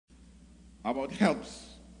about helps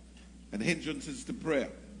and hindrances to prayer.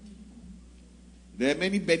 There are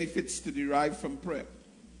many benefits to derive from prayer.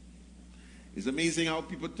 It's amazing how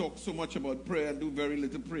people talk so much about prayer and do very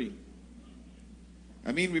little praying.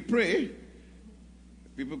 I mean, we pray.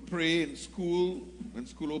 People pray in school. When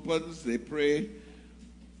school opens, they pray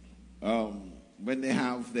when they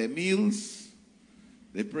have their meals.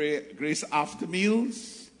 They pray grace after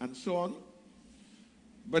meals and so on.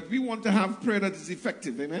 But we want to have prayer that is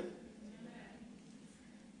effective. Amen?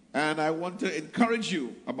 And I want to encourage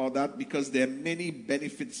you about that because there are many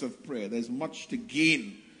benefits of prayer. There's much to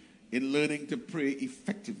gain in learning to pray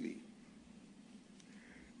effectively.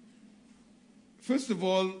 First of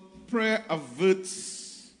all, prayer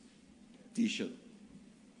averts temptation.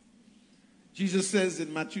 Jesus says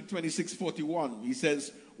in Matthew 26:41, he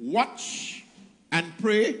says, watch and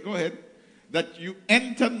pray, go ahead, that you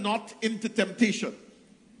enter not into temptation.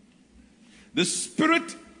 The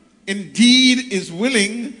spirit indeed is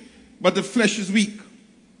willing, but the flesh is weak.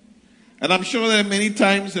 And I'm sure there are many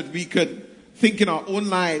times that we could think in our own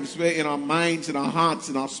lives where in our minds, in our hearts,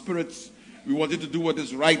 in our spirits, we wanted to do what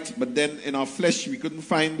is right, but then in our flesh we couldn't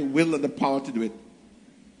find the will and the power to do it.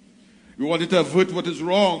 We wanted to avert what is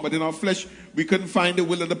wrong, but in our flesh we couldn't find the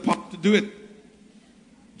will and the power to do it.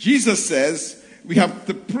 Jesus says we have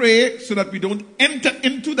to pray so that we don't enter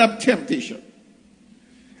into that temptation.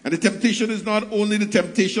 And the temptation is not only the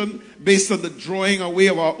temptation based on the drawing away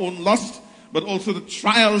of our own lust, but also the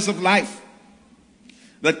trials of life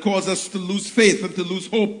that cause us to lose faith and to lose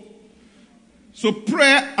hope. So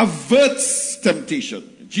prayer averts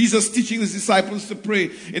temptation. Jesus teaching his disciples to pray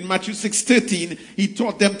in Matthew 6:13, he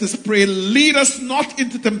taught them to pray, lead us not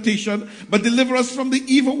into temptation, but deliver us from the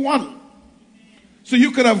evil one. So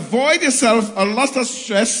you can avoid yourself a lot of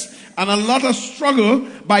stress and a lot of struggle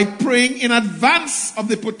by praying in advance of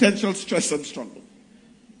the potential stress and struggle.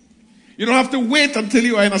 You don't have to wait until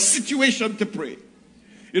you are in a situation to pray.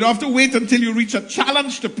 You don't have to wait until you reach a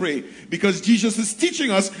challenge to pray, because Jesus is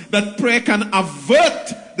teaching us that prayer can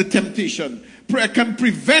avert the temptation. Prayer can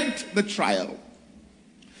prevent the trial.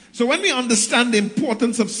 So when we understand the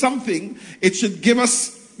importance of something, it should give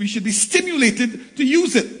us, we should be stimulated to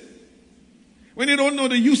use it. When you don't know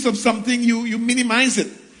the use of something, you minimize it.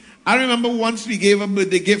 I remember once we gave a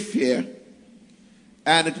birthday gift here,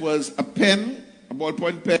 and it was a pen, a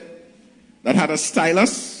ballpoint pen, that had a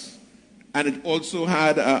stylus, and it also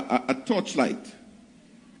had a torchlight.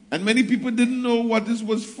 And many people didn't know what this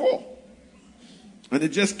was for, and they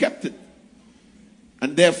just kept it.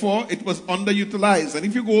 And therefore, it was underutilized. And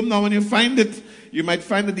if you go home now and you find it, you might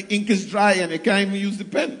find that the ink is dry and you can't even use the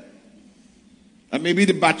pen. And maybe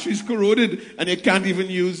the battery is corroded and you can't even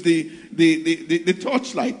use the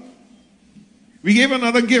torchlight. We gave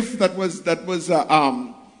another gift that was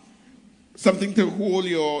something to hold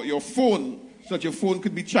your phone so that your phone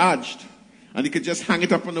could be charged. And you could just hang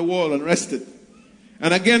it up on the wall and rest it.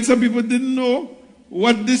 And again, some people didn't know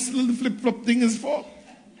what this little flip-flop thing is for.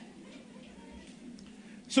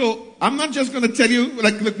 So I'm not just going to tell you,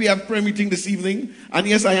 look, we have prayer meeting this evening. And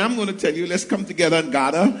yes, I am going to tell you, let's come together and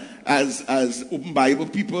gather as Open Bible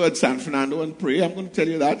people at San Fernando and pray. I'm going to tell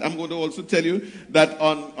you that. I'm going to also tell you that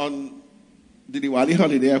on the Diwali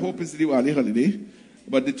holiday, I hope it's the Diwali holiday,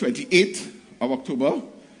 but the 28th of October,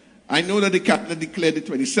 I know that the cabinet declared the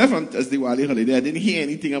 27th as the Diwali holiday. I didn't hear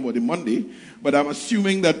anything about the Monday, but I'm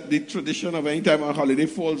assuming that the tradition of any time a holiday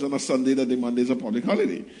falls on a Sunday, that the Monday is a public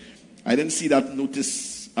holiday. I didn't see that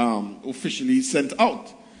notice officially sent out.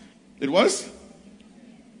 It was?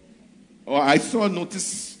 Or I saw a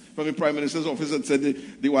notice from the Prime Minister's office that said the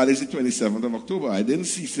Diwali is the 27th of October. I didn't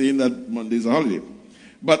see saying that Monday is a holiday.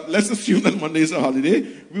 But let's assume that Monday is a holiday.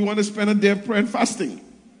 We want to spend a day of prayer and fasting.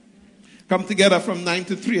 Come together from 9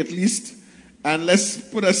 to 3 at least. And let's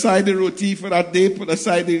put aside the roti for that day. Put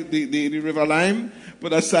aside the river lime.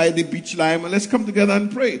 Put aside the beach lime. And let's come together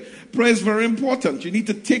and pray. Prayer is very important. You need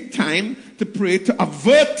to take time to pray to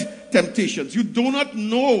avert temptations. You do not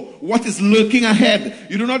know what is lurking ahead.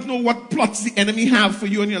 You do not know what plots the enemy have for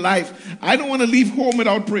you in your life. I don't want to leave home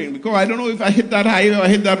without praying, because I don't know if I hit that highway or I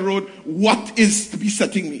hit that road, what is to be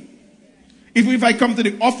setting me. Even if I come to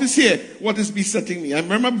the office here, what is besetting me? I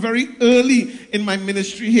remember very early in my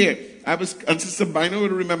ministry here, and Sister Bino will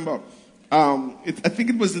remember, I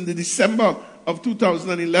think it was in the December of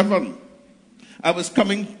 2011. I was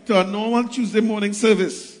coming to a normal Tuesday morning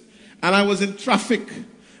service, and I was in traffic,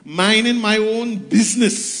 minding my own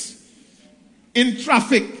business, in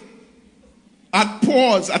traffic, at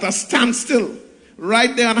pause, at a standstill,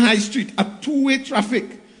 right there on High Street, a two-way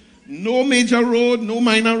traffic. No major road, no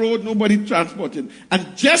minor road, nobody transported.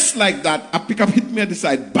 And just like that, a pickup hit me at the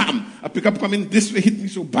side, bam. A pickup coming this way hit me,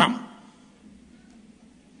 so bam.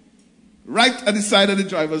 right at the side of the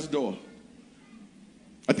driver's door.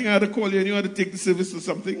 I think I had to call you and you had to take the service or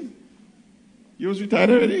something. You was retired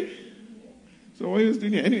already? So what you was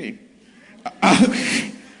doing here? Anyway.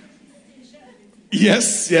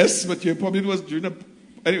 Yes, but you probably was during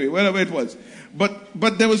anyway, whatever it was.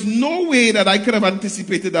 But there was no way that I could have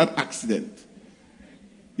anticipated that accident.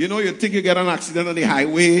 You know, you think you get an accident on the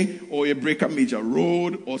highway or you break a major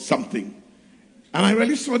road or something. And I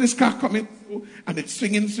really saw this car coming and it's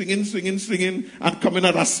swinging and coming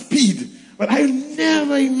at a speed. But I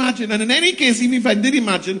never imagined, and in any case, even if I did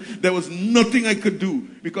imagine, there was nothing I could do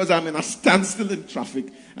because I'm in a standstill in traffic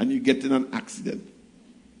and you get in an accident.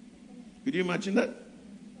 Could you imagine that?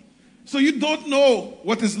 So you don't know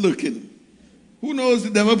what is lurking. Who knows, the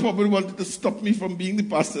devil probably wanted to stop me from being the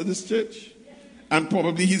pastor of this church. And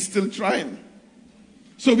probably he's still trying.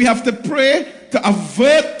 So we have to pray to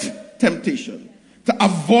avert temptation, to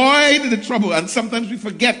avoid the trouble. And sometimes we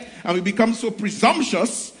forget and we become so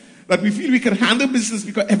presumptuous that we feel we can handle business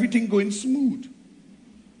because everything going smooth.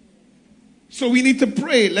 So we need to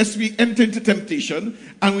pray lest we enter into temptation.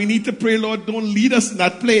 And we need to pray, Lord, don't lead us in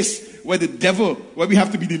that place where where we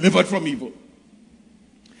have to be delivered from evil.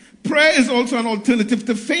 Prayer is also an alternative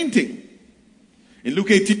to fainting. In Luke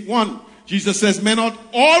 18:1, Jesus says, men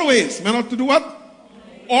ought to do what?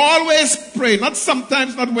 Always pray. Not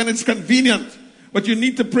sometimes, not when it's convenient. But you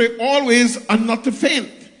need to pray always and not to faint.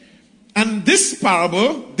 And this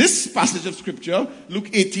parable, this passage of scripture, Luke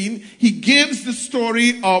 18, he gives the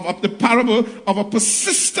story of the parable of a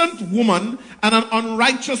persistent woman and an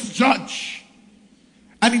unrighteous judge.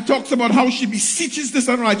 And he talks about how she beseeches this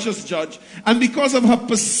unrighteous judge. And because of her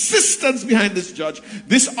persistence behind this judge,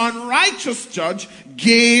 this unrighteous judge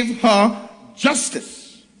gave her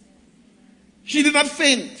justice. She did not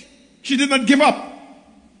faint. She did not give up.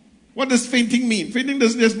 What does fainting mean? Fainting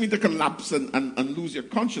doesn't just mean to collapse and lose your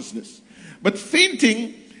consciousness. But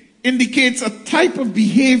fainting indicates a type of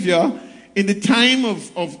behavior in the time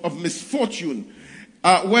of misfortune,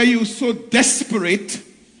 where you're so desperate,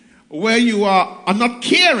 where you are not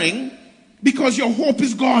caring because your hope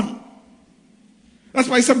is gone. That's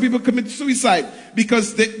why some people commit suicide,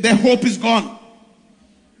 because their hope is gone.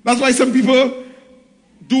 That's why some people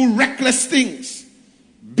do reckless things.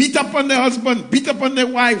 Beat up on their husband, beat up on their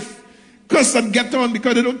wife, curse and get on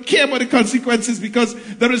because they don't care about the consequences, because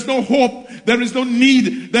there is no hope, there is no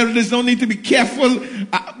need, there is no need to be careful.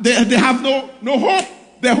 They have no hope.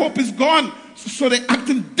 Their hope is gone. So they act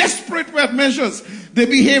in desperate measures. They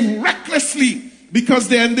behave recklessly because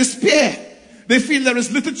they're in despair. They feel there is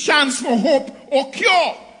little chance for hope or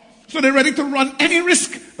cure. So they're ready to run any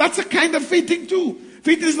risk. That's a kind of fainting too.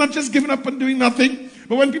 Fainting is not just giving up and doing nothing.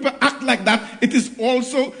 But when people act like that, it is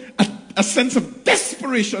also a sense of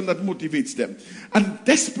desperation that motivates them. And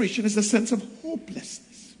desperation is a sense of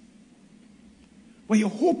hopelessness, where your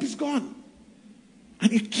hope is gone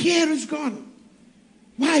and your care is gone.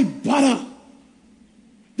 Why bother?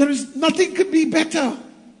 Nothing could be better.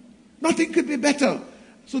 Nothing could be better.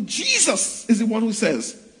 So Jesus is the one who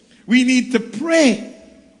says we need to pray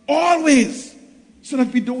always so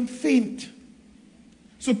that we don't faint.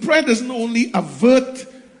 So prayer doesn't only avert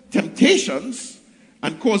temptations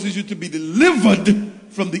and causes you to be delivered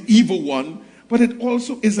from the evil one, but it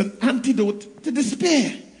also is an antidote to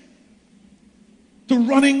despair, to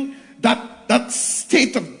running that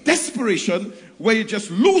state of desperation where you just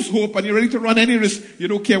lose hope and you're ready to run any risk. You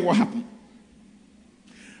don't care what happens.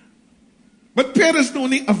 But prayer doesn't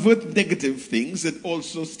only avert negative things, it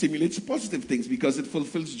also stimulates positive things because it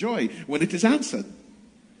fulfills joy when it is answered.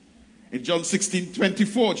 In John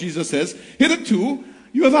 16:24, Jesus says, hitherto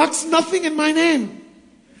you have asked nothing in my name.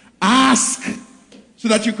 Ask so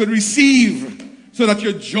that you could receive, so that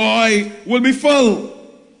your joy will be full.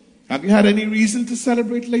 Have you had any reason to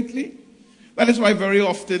celebrate lately? That is why very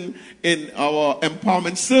often in our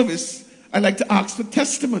empowerment service, I like to ask for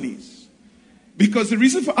testimonies. Because the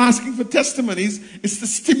reason for asking for testimonies is to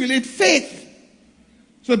stimulate faith.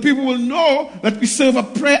 So that people will know that we serve a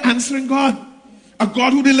prayer answering God. A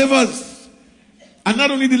God who delivers. And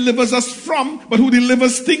not only delivers us from, but who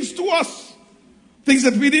delivers things to us. Things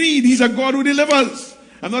that we need. He's a God who delivers.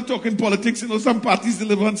 I'm not talking politics. You know, some parties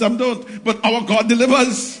deliver and some don't. But our God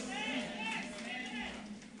delivers.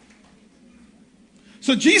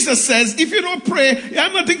 So Jesus says, if you don't pray, you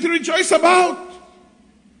have nothing to rejoice about.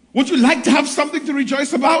 Would you like to have something to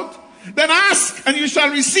rejoice about? Then ask and you shall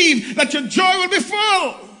receive, that your joy will be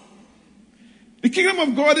full. The kingdom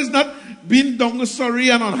of God is not being down sorry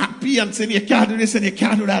and unhappy and saying you can't do this and you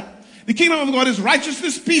can't do that. The kingdom of God is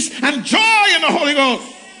righteousness, peace, and joy in the Holy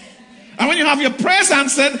Ghost. And when you have your prayers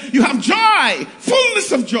answered, you have joy,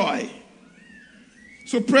 fullness of joy.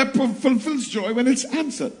 So prayer fulfills joy when it's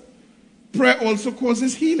answered. Prayer also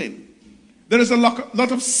causes healing. There is a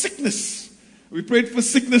lot of sickness. We prayed for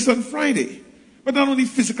sickness on Friday. But not only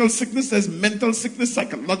physical sickness, there's mental sickness,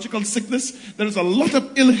 psychological sickness. There is a lot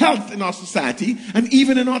of ill health in our society and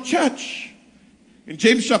even in our church. In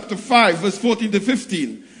James chapter 5, verse 14 to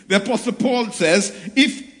 15, the Apostle Paul says,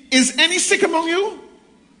 is any sick among you?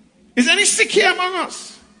 Is any sick here among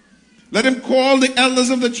us? Let him call the elders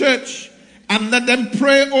of the church and let them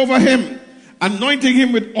pray over him, anointing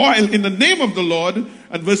him with oil in the name of the Lord.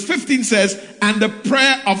 And verse 15 says, and the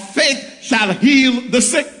prayer of faith shall heal the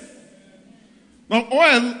sick. Now,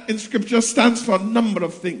 oil in Scripture stands for a number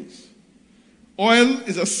of things. Oil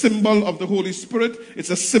is a symbol of the Holy Spirit. It's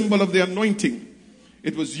a symbol of the anointing.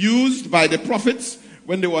 It was used by the prophets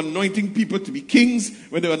when they were anointing people to be kings,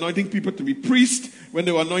 when they were anointing people to be priests, when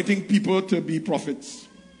they were anointing people to be prophets.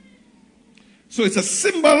 So it's a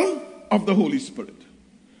symbol of the Holy Spirit.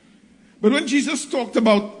 But when Jesus talked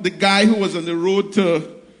about the guy who was on the road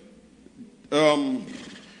to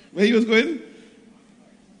where he was going,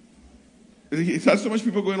 he had so much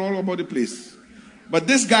people going all about the place. But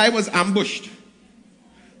this guy was ambushed.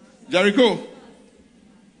 Jericho.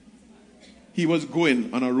 He was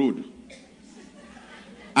going on a road.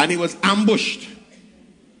 And he was ambushed.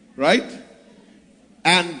 Right?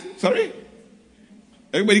 And, sorry?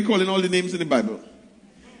 Everybody calling all the names in the Bible.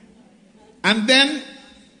 And then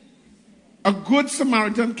a good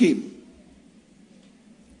Samaritan came.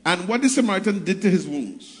 And what the Samaritan did to his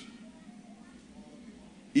wounds?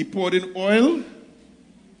 He poured in oil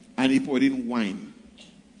and he poured in wine.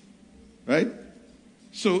 Right?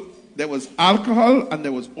 So there was alcohol and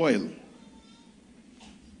there was oil.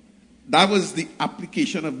 That was the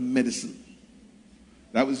application of medicine.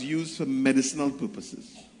 That was used for medicinal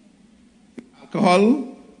purposes. The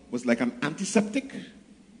alcohol was like an antiseptic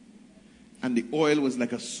and the oil was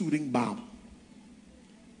like a soothing balm.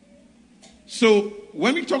 So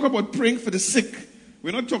when we talk about praying for the sick,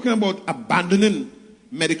 we're not talking about abandoning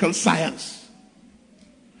medical science.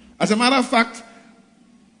 As a matter of fact,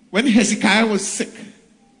 when Hezekiah was sick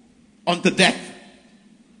unto death,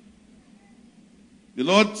 the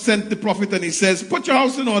Lord sent the prophet and he says, put your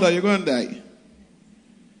house in order, you're going to die.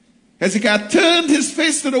 Hezekiah turned his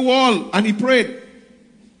face to the wall and he prayed.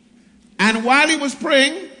 And while he was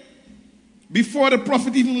praying, before the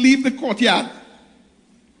prophet even leave the courtyard,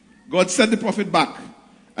 God sent the prophet back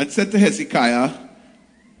and said to Hezekiah,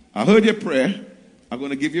 I heard your prayer. I'm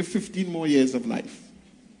going to give you 15 more years of life.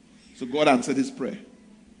 So God answered his prayer.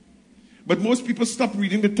 But most people stop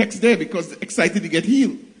reading the text there because they're excited to get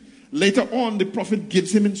healed. Later on, the prophet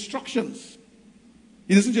gives him instructions.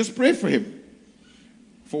 He doesn't just pray for him.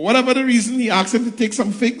 For whatever the reason, he asks him to take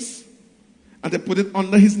some figs and to put it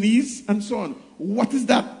under his knees and so on. What is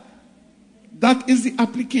that? That is the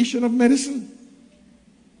application of medicine.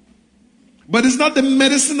 But it's not the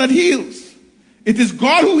medicine that heals. It is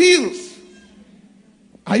God who heals.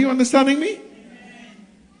 Are you understanding me?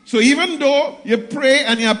 So even though you pray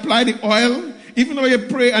and you apply the oil, even though you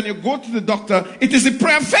pray and you go to the doctor, it is the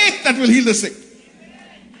prayer of faith that will heal the sick.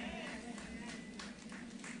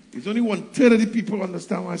 It's only 1/3 of the people who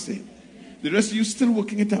understand what I'm saying. The rest of you still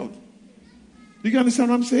working it out. Do you understand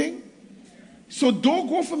what I'm saying? So don't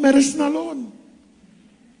go for medicine alone.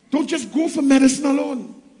 Don't just go for medicine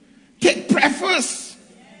alone. Take prayer first.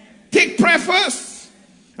 Take prayer first.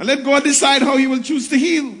 And let God decide how he will choose to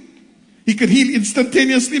heal. He could heal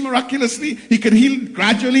instantaneously, miraculously. He could heal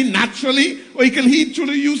gradually, naturally. Or he can heal through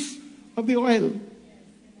the use of the oil.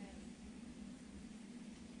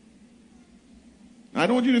 I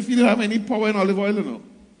don't want you to feel you have any power in olive oil, no.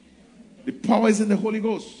 The power is in the Holy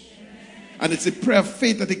Ghost. And it's a prayer of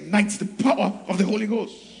faith that ignites the power of the Holy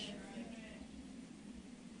Ghost.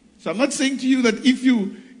 So I'm not saying to you that if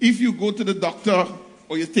you go to the doctor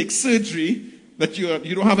or you take surgery, that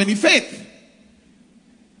you don't have any faith.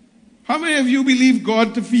 How many of you believe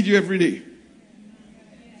God to feed you every day?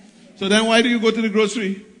 So then why do you go to the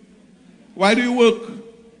grocery? Why do you work?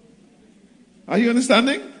 Are you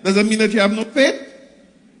understanding? Does that mean that you have no faith?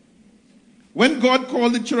 When God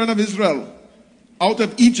called the children of Israel out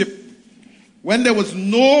of Egypt, when there was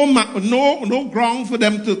no ground for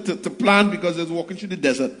them to plant because they was walking through the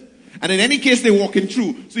desert. And in any case, they're walking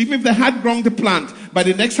through. So even if they had ground to plant, by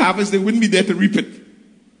the next harvest, they wouldn't be there to reap it.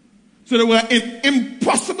 So they were in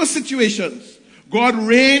impossible situations. God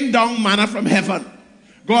rained down manna from heaven.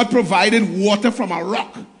 God provided water from a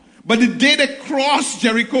rock. But the day they crossed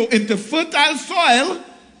Jericho into fertile soil,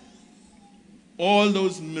 all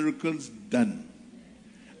those miracles done.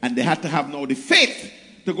 And they had to have now the faith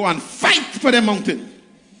to go and fight for their mountain.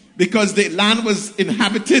 Because the land was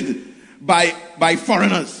inhabited by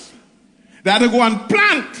foreigners. They had to go and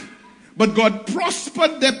plant. But God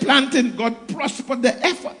prospered their planting. God prospered their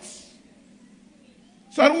efforts.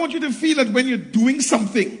 So I don't want you to feel that when you're doing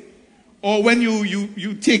something or when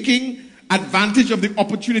you're taking advantage of the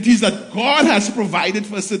opportunities that God has provided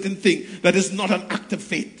for a certain thing, that is not an act of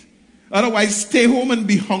faith. Otherwise, stay home and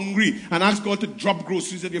be hungry and ask God to drop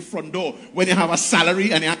groceries at your front door when you have a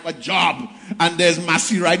salary and you have a job and there's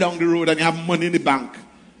Massey right down the road and you have money in the bank.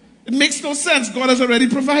 It makes no sense. God has already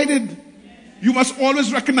provided. You must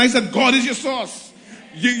always recognize that God is your source.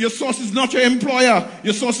 Your source is not your employer.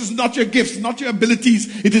 Your source is not your gifts, not your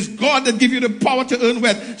abilities. It is God that gives you the power to earn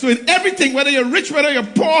wealth. So in everything, whether you're rich, whether you're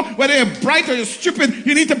poor, whether you're bright or you're stupid,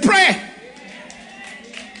 you need to pray.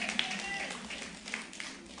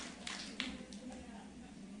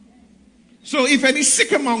 So if any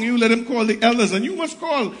sick among you, let him call the elders, and you must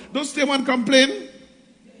call. Don't stay and complain.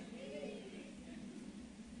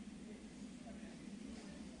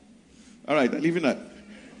 All right, I'm leaving that.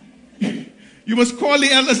 You must call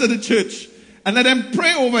the elders of the church and let them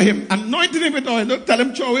pray over him. Anoint him with oil. Don't tell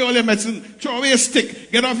him, throw away all your medicine. Throw away a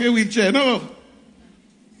stick. Get off your wheelchair. No.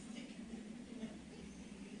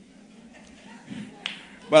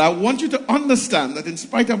 But I want you to understand that in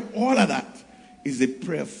spite of all of that, is a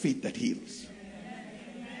prayer of faith that heals.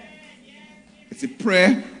 It's a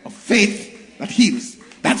prayer of faith that heals.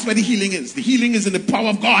 That's where the healing is. The healing is in the power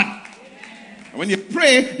of God. And when you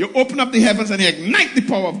pray, you open up the heavens and you ignite the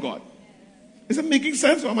power of God. Is it making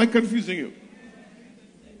sense or am I confusing you?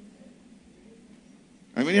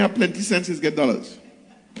 And when you have plenty sense, get dollars.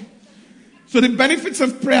 So the benefits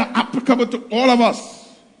of prayer are applicable to all of us.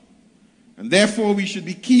 And therefore, we should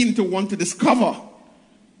be keen to want to discover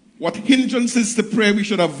what hindrances to prayer we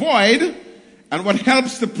should avoid and what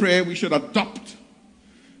helps to prayer we should adopt.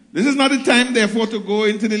 This is not the time, therefore, to go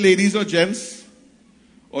into the ladies or gents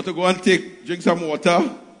or to go and drink some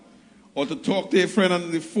water or to talk to a friend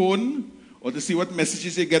on the phone or to see what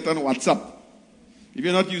messages you get on WhatsApp. If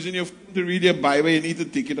you're not using your phone to read your Bible, you need to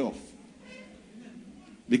take it off.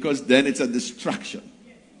 Because then it's a distraction.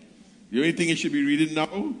 The only thing you should be reading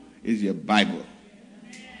now is your Bible.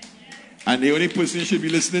 And the only person you should be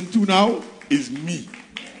listening to now is me.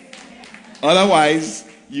 Otherwise,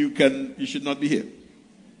 you should not be here.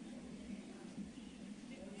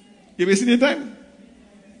 You're wasting your time.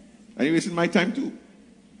 And you're wasting my time too.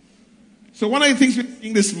 So one of the things we're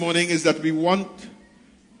seeing this morning is that we want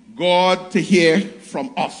God to hear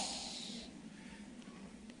from us.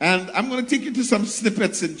 And I'm going to take you to some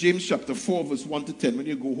snippets in James chapter 4, verse 1 to 10. When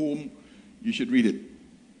you go home, you should read it.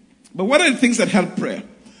 But one of the things that help prayer?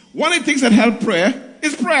 One of the things that help prayer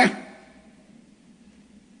is prayer.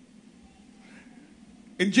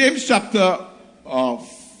 In James chapter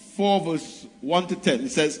 4, verse 1 to 10,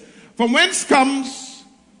 it says, "From whence comes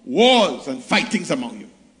wars and fightings among you?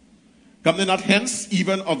 Come they not hence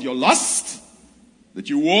even of your lust, that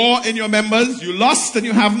you war in your members? You lust and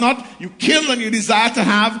you have not. You kill and you desire to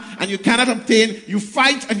have, and you cannot obtain. You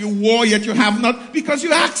fight and you war, yet you have not, because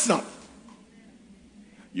you ask not.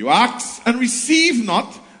 You ask and receive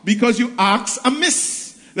not, because you ask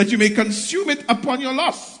amiss, that you may consume it upon your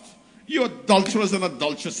lust. You adulterers and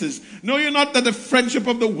adulteresses, know you not that the friendship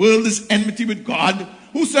of the world is enmity with God?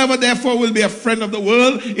 Whosoever therefore will be a friend of the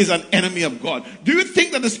world is an enemy of God." Do you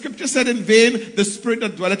think that the scripture said in vain, "The spirit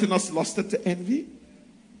that dwelleth in us lusteth to envy"?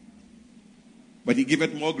 But he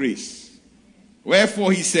giveth more grace.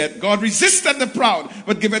 Wherefore he said, "God resisteth the proud,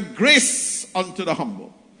 but giveth grace unto the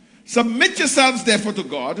humble." Submit yourselves therefore to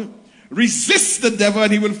God. Resist the devil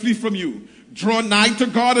and he will flee from you. Draw nigh to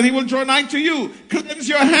God and he will draw nigh to you. Cleanse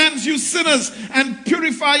your hands, you sinners, and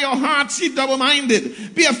purify your hearts, ye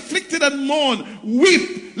double-minded. Be afflicted and mourn.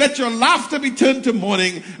 Weep. Let your laughter be turned to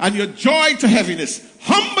mourning and your joy to heaviness.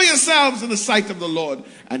 Humble yourselves in the sight of the Lord,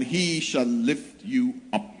 and he shall lift you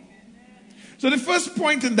up. So the first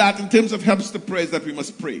point in that, in terms of helps to pray, is that we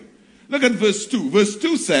must pray. Look at verse 2. Verse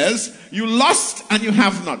 2 says, "You lust and you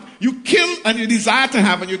have not. You kill and you desire to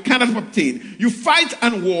have and you cannot obtain. You fight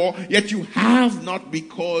and war, yet you have not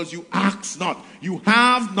because you ask not." You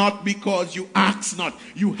have not because you ask not.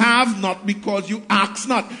 You have not because you ask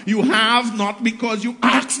not. You have not because you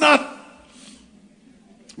ask not.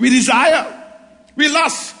 We desire, we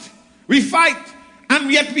lust, we fight,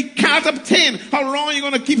 and yet we can't obtain. How long are you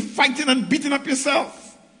going to keep fighting and beating up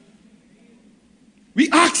yourself? We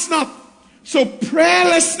ask not. So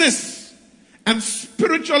prayerlessness and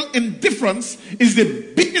spiritual indifference is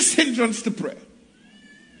the biggest hindrance to prayer.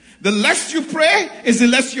 The less you pray is the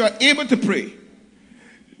less you are able to pray.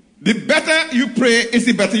 The better you pray is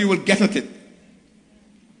the better you will get at it.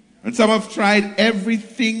 And some have tried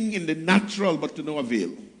everything in the natural but to no avail.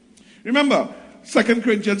 Remember, 2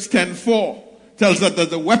 Corinthians 10:4 tells us that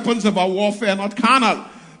the weapons of our warfare are not carnal.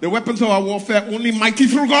 The weapons of our warfare are only mighty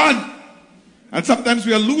through God. And sometimes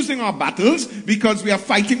we are losing our battles because we are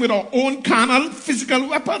fighting with our own carnal physical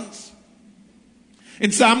weapons.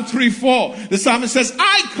 In Psalm 3:4, the psalmist says,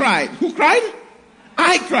 I cried. Who cried?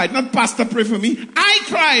 I cried. Not pastor, pray for me. I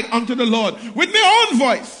cried unto the Lord with my own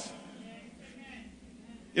voice.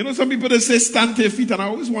 You know, some people they say stand to your feet, and I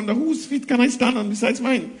always wonder whose feet can I stand on besides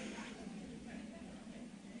mine?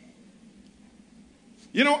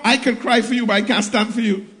 You know, I can cry for you, but I can't stand for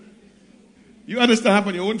you. You understand up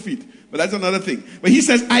on your own feet, but that's another thing. But he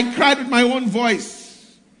says, I cried with my own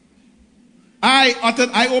voice.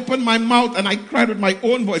 I opened my mouth and I cried with my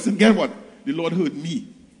own voice. And guess what? The Lord heard me.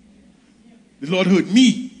 The Lord heard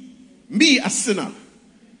me. Me, a sinner.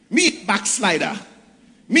 Me, a backslider.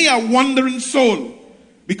 Me, a wandering soul.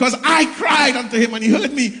 Because I cried unto him and he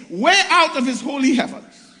heard me way out of his holy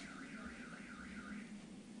heavens.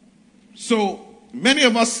 So, many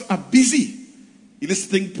of us are busy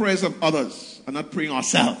eliciting prayers of others and not praying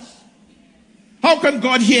ourselves. How can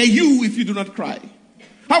God hear you if you do not cry?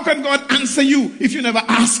 How can God answer you if you never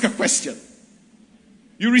ask a question?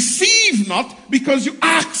 You receive not because you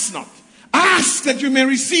ask not. Ask that you may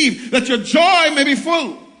receive, that your joy may be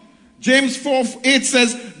full. James 4:8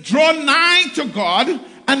 says, draw nigh to God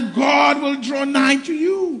and God will draw nigh to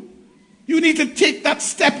you. You need to take that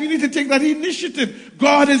step. You need to take that initiative.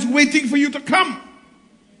 God is waiting for you to come.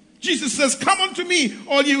 Jesus says, come unto me,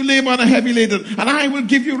 all you labor and are heavy laden, and I will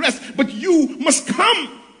give you rest. But you must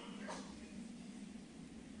come.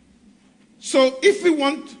 So if we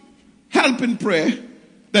want help in prayer,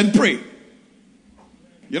 then pray.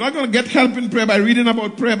 You're not going to get help in prayer by reading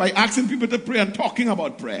about prayer, by asking people to pray and talking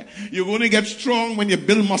about prayer. You're going to get strong when you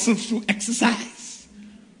build muscles through exercise.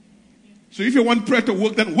 So if you want prayer to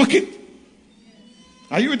work, then work it.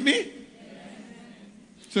 Are you with me?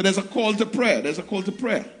 So there's a call to prayer. There's a call to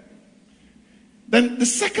prayer. Then the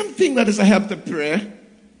second thing that is a help to prayer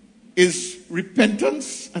is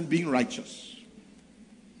repentance and being righteous.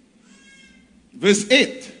 Verse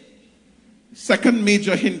 8, second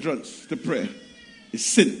major hindrance to prayer is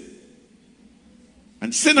sin.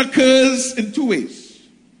 And sin occurs in two ways.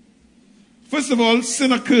 First of all,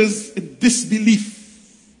 sin occurs in disbelief.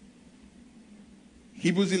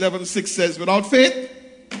 Hebrews 11:6 says, without faith,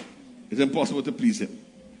 it's impossible to please him.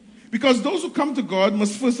 Because those who come to God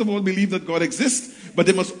must first of all believe that God exists, but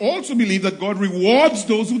they must also believe that God rewards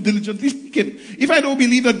those who diligently seek him. If I don't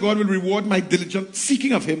believe that God will reward my diligent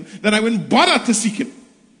seeking of him, then I wouldn't bother to seek him.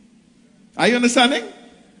 Are you understanding?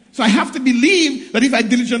 So I have to believe that if I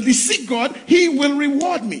diligently seek God, he will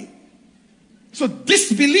reward me. So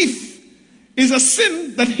disbelief is a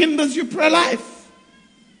sin that hinders your prayer life.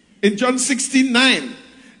 In John 16:9,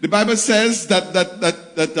 the Bible says that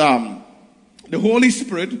the Holy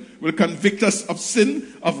Spirit will convict us of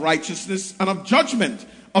sin, of righteousness, and of judgment.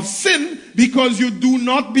 Of sin because you do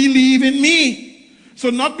not believe in me.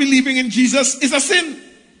 So not believing in Jesus is a sin.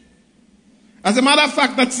 As a matter of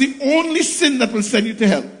fact, that's the only sin that will send you to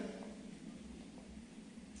hell.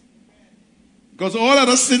 Because all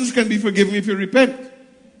other sins can be forgiven if you repent.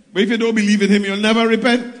 But if you don't believe in him, you'll never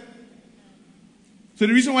repent. So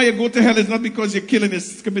the reason why you go to hell is not because you're killing, you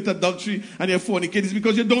commit adultery, and you're fornicating. It's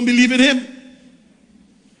because you don't believe in him.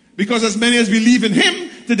 Because as many as believe in him,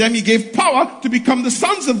 to them he gave power to become the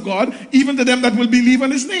sons of God, even to them that will believe on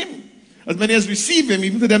his name. As many as receive him,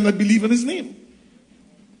 even to them that believe on his name.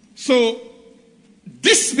 So,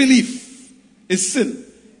 disbelief is sin,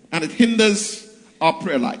 and it hinders our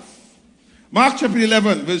prayer life. Mark chapter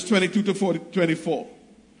 11, verse 22 to 24.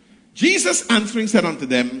 Jesus answering said unto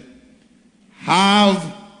them,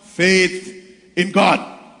 have faith in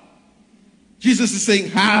God. Jesus is saying,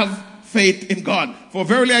 have faith in God. For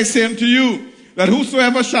verily I say unto you, that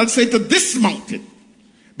whosoever shall say to this mountain,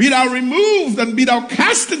 be thou removed and be thou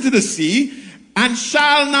cast into the sea, and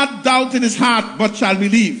shall not doubt in his heart, but shall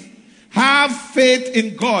believe. Have faith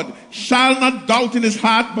in God, shall not doubt in his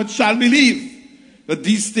heart, but shall believe that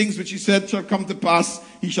these things which he said shall come to pass,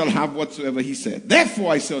 he shall have whatsoever he said.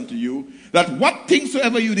 Therefore I say unto you, that what things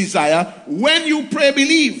soever you desire, when you pray,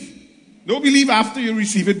 believe. Don't believe after you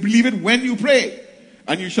receive it, believe it when you pray.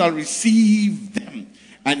 And you shall receive them,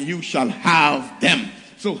 and you shall have them.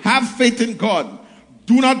 So have faith in God.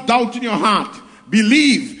 Do not doubt in your heart.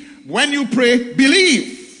 Believe. When you pray,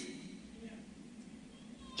 believe.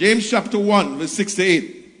 James chapter 1, verse 6 to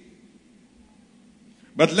 8.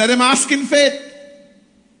 But let him ask in faith.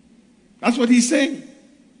 That's what he's saying.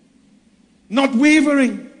 Not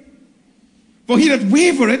wavering. For he that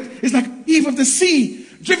wavereth is like a heave of the sea,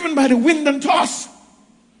 driven by the wind and tossed.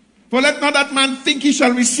 For let not that man think he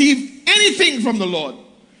shall receive anything from the Lord.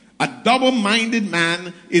 A double-minded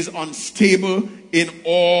man is unstable in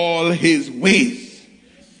all his ways.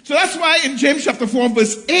 So that's why in James chapter 4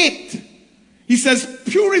 verse 8, he says,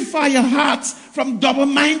 purify your hearts from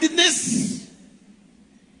double-mindedness.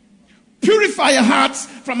 Purify your hearts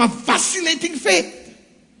from a vacillating faith,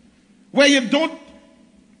 where you don't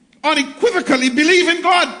unequivocally believe in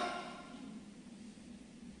God.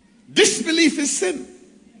 Disbelief is sin.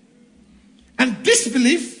 And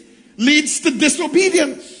disbelief leads to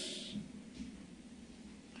disobedience.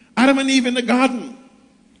 Adam and Eve in the garden,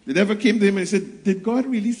 the devil came to him and he said, did God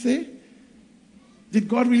really say? Did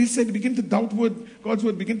God really say? They begin to doubt God's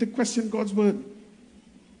word, begin to question God's word.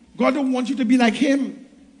 God don't want you to be like him.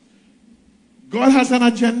 God has an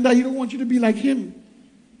agenda. He don't want you to be like him.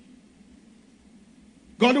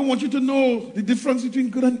 God don't want you to know the difference between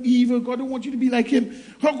good and evil. God don't want you to be like him.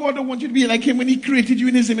 How God don't want you to be like him when he created you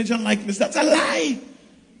in his image and likeness? That's a lie.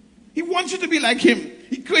 He wants you to be like him.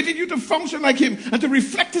 He created you to function like him and to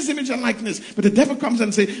reflect his image and likeness. But the devil comes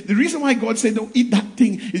and says, the reason why God said don't eat that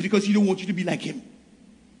thing is because he don't want you to be like him.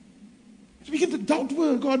 You begin to doubt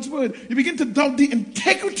God's word. You begin to doubt the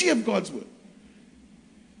integrity of God's word.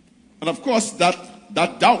 And of course,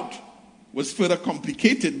 that doubt was further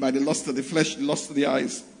complicated by the lust of the flesh, the lust of the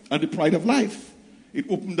eyes, and the pride of life. It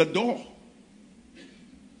opened the door.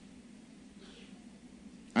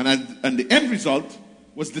 And the end result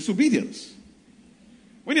was disobedience.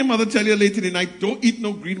 When your mother tell you late in the night, don't eat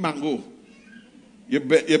no green mango, your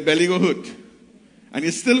belly will hurt. And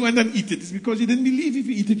you still went and eat it. It's because you didn't believe if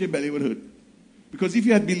you eat it, your belly would hurt. Because if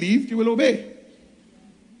you had believed, you will obey.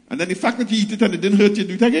 And then the fact that you eat it and it didn't hurt you,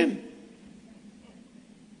 do it again.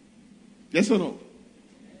 Yes or no?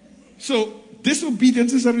 So,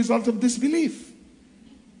 disobedience is a result of disbelief.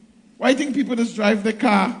 Why do you think people just drive their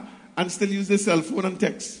car and still use their cell phone and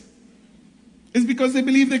text? It's because they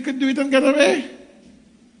believe they could do it and get away.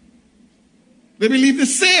 They believe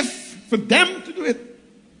it's safe for them to do it.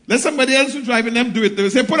 Let somebody else who's driving them do it. They will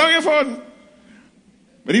say, put on your phone.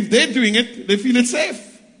 But if they're doing it, they feel it's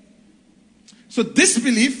safe. So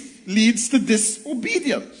disbelief leads to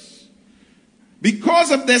disobedience. Because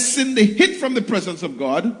of their sin, they hid from the presence of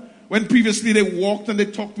God when previously they walked and they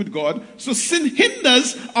talked with God. So sin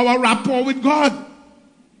hinders our rapport with God.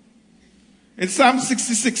 In Psalm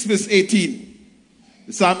 66 verse 18,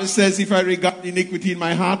 the psalmist says, if I regard iniquity in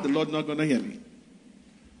my heart, the Lord not going to hear me.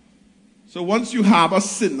 So once you harbor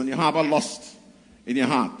sin and you harbor lust in your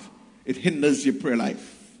heart, it hinders your prayer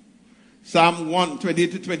life. Psalm 1,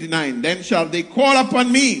 28 to 29. Then shall they call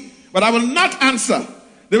upon me, but I will not answer.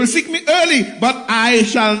 They will seek me early, but they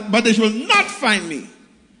shall not find me.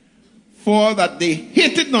 For that they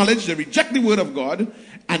hated knowledge, they reject the word of God,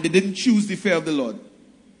 and they didn't choose the fear of the Lord.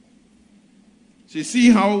 So you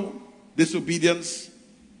see how disobedience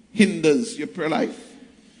hinders your prayer life.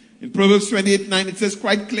 In Proverbs 28:9, it says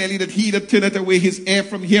quite clearly that he that turneth away his ear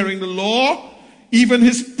from hearing the law, even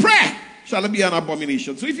his prayer shall be an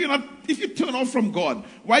abomination. So if you turn off from God,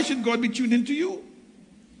 why should God be tuned into you?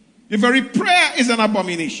 Your very prayer is an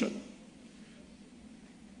abomination.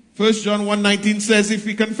 1 John 1:19 says, if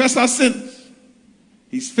we confess our sins,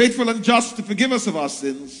 he's faithful and just to forgive us of our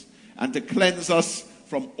sins and to cleanse us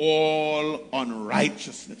from all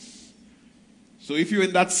unrighteousness. So if you're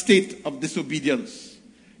in that state of disobedience,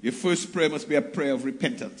 your first prayer must be a prayer of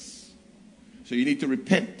repentance. So you need to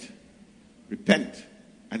repent. Repent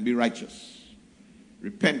and be righteous.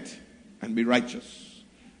 Repent and be righteous.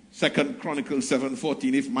 2 Chronicles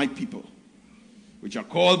 7:14, if my people, which are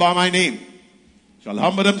called by my name, shall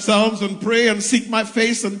humble themselves and pray and seek my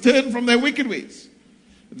face and turn from their wicked ways,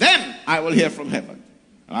 then I will hear from heaven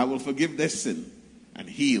and I will forgive their sin and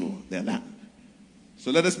heal their land.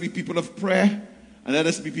 So let us be people of prayer, and let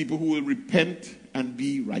us be people who will repent and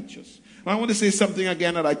be righteous. Now, I want to say something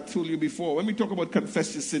again that I told you before. When we talk about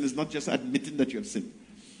confess your sin, it's not just admitting that you have sinned.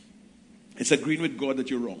 It's agreeing with God that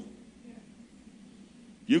you're wrong.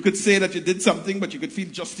 You could say that you did something, but you could feel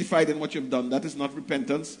justified in what you've done. That is not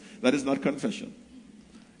repentance. That is not confession.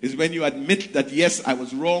 It's when you admit that, yes, I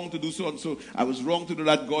was wrong to do so and so. I was wrong to do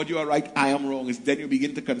that. God, you are right. I am wrong. It's then you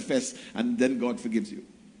begin to confess, and then God forgives you.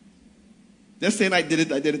 Just saying, I did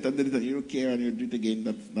it, and you don't care, and you do it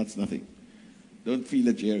again, that's nothing. Don't feel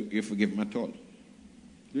that you're forgiven at all.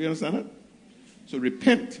 Do you understand that? So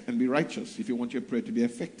repent and be righteous if you want your prayer to be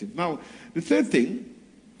effective. Now, the third thing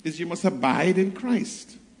is you must abide in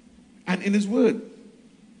Christ and in his word.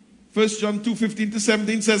 1 John 2:15 to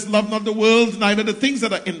 17 says, love not the world, neither the things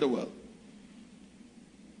that are in the world.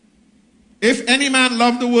 If any man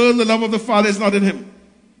love the world, the love of the Father is not in him.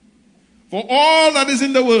 For all that is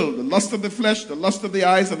in the world, the lust of the flesh, the lust of the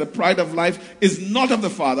eyes, and the pride of life, is not of the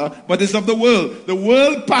Father, but is of the world. The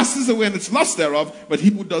world passes away and its lust thereof, but he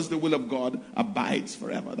who does the will of God abides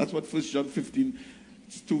forever. That's what 1 John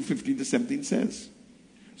 2:15 to 17 says.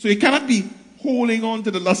 So you cannot be holding on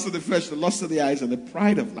to the lust of the flesh, the lust of the eyes, and the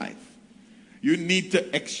pride of life. You need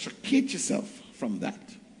to extricate yourself from that.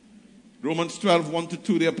 Romans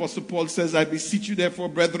 12:1-2, the Apostle Paul says, I beseech you therefore,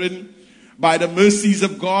 brethren, by the mercies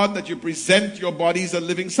of God, that you present your bodies a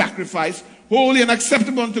living sacrifice, holy and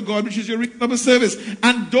acceptable unto God, which is your reasonable service.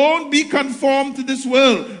 And don't be conformed to this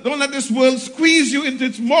world. Don't let this world squeeze you into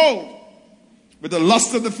its mold with the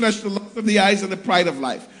lust of the flesh, the lust of the eyes, and the pride of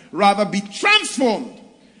life. Rather be transformed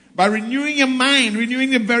by renewing your mind, renewing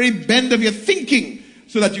the very bend of your thinking,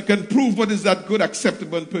 so that you can prove what is that good,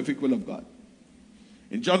 acceptable, and perfect will of God.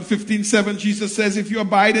 In John 15:7, Jesus says, if you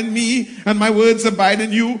abide in me and my words abide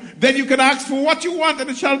in you, then you can ask for what you want and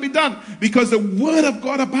it shall be done. Because the word of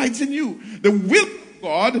God abides in you. The will of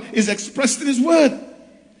God is expressed in his word.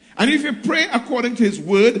 And if you pray according to his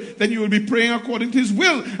word, then you will be praying according to his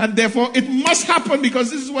will. And therefore it must happen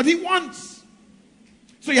because this is what he wants.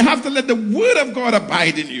 So you have to let the word of God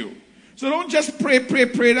abide in you. So don't just pray.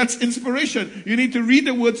 That's inspiration. You need to read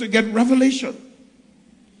the word to get revelation.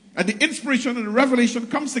 And the inspiration and the revelation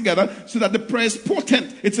comes together so that the prayer is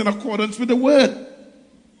potent. It's in accordance with the word.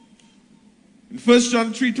 In 1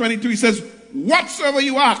 John 3:22, he says, whatsoever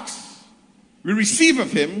you ask, we receive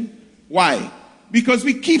of him. Why? Because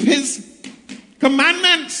we keep his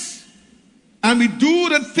commandments. And we do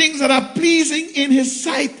the things that are pleasing in his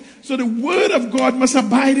sight. So the word of God must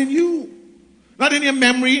abide in you. Not in your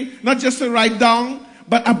memory, not just to write down,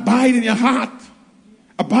 but abide in your heart.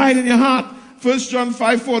 Abide in your heart. 1 John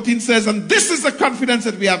 5:14 says, and this is the confidence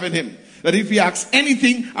that we have in him, that if we ask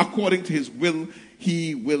anything according to his will,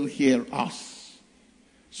 he will hear us.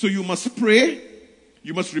 So you must pray,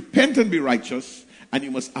 you must repent and be righteous, and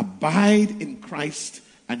you must abide in Christ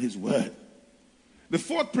and his word. The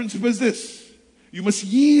fourth principle is this: you must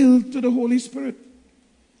yield to the Holy Spirit.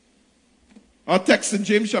 Our text in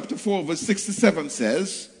James chapter 4 verse 6-7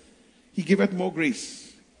 says, he giveth more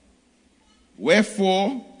grace.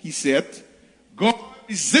 Wherefore, he said, God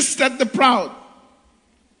resisteth the proud,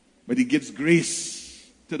 but he gives grace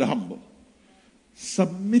to the humble.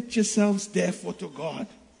 Submit yourselves therefore to God.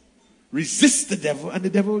 Resist the devil and the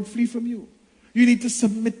devil will flee from you. You need to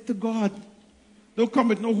submit to God. Don't come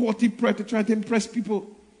with no haughty prayer to try to impress people.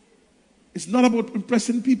 It's not about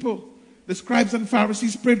impressing people. The scribes and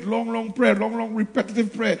Pharisees prayed long prayer, long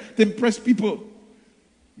repetitive prayer to impress people.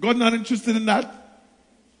 God not interested in that.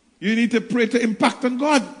 You need to pray to impact on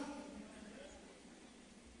God.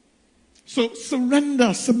 So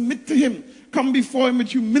surrender, submit to him. Come before him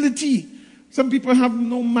with humility. Some people have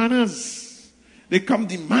no manners. They come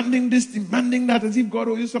demanding this, demanding that, as if God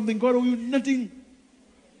owes you something. God owes you nothing.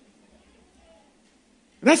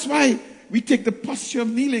 That's why we take the posture of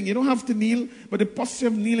kneeling. You don't have to kneel, but the posture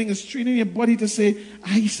of kneeling is training your body to say,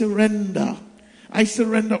 I surrender. I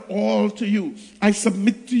surrender all to you. I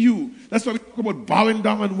submit to you. That's why we talk about bowing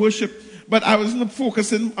down and worship. But I was not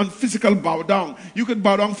focusing on physical bow down. You can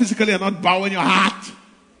bow down physically and not bow in your heart.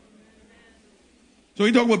 So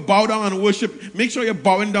we talk about bow down and worship. Make sure you're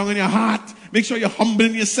bowing down in your heart. Make sure you're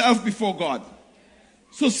humbling yourself before God.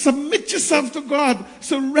 So submit yourself to God.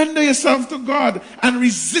 Surrender yourself to God. And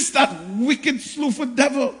resist that wicked, slothful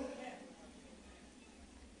devil.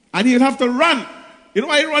 And he'll have to run. You know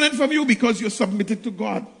why he's running from you? Because you're submitted to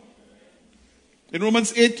God. In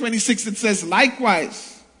Romans 8:26 it says,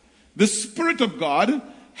 likewise, the Spirit of God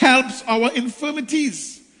helps our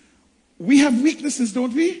infirmities. We have weaknesses,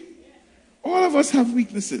 don't we? All of us have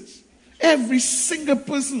weaknesses. Every single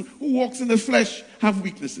person who walks in the flesh have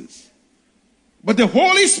weaknesses. But the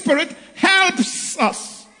Holy Spirit helps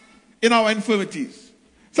us in our infirmities.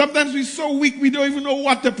 Sometimes we're so weak we don't even know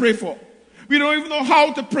what to pray for. We don't even know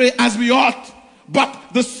how to pray as we ought.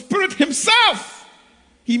 But the Spirit himself,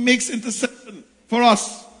 he makes intercession for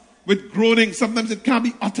us with groaning. Sometimes it can't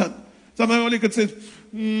be uttered. Sometimes only you could say,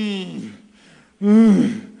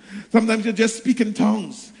 Sometimes you just speak in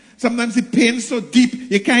tongues. Sometimes the pain's so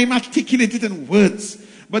deep you can't even articulate it in words.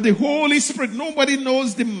 But the Holy Spirit, nobody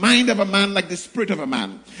knows the mind of a man like the Spirit of a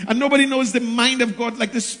man. And nobody knows the mind of God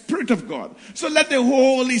like the Spirit of God. So let the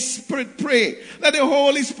Holy Spirit pray. Let the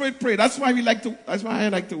Holy Spirit pray. That's why I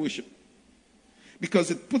like to worship.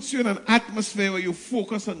 Because it puts you in an atmosphere where you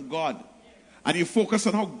focus on God. And you focus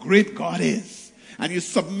on how great God is. And you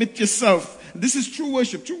submit yourself. This is true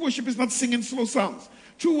worship. True worship is not singing slow songs.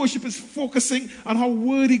 True worship is focusing on how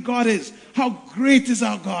worthy God is, how great is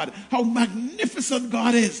our God, how magnificent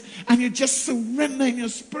God is. And you just surrender in your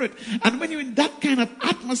spirit. And when you're in that kind of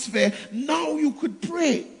atmosphere, now you could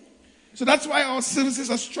pray. So that's why our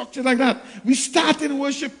services are structured like that. We start in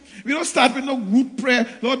worship. We don't start with no root prayer.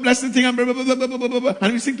 Lord bless the thing and blah, blah, blah, blah, blah, blah, blah.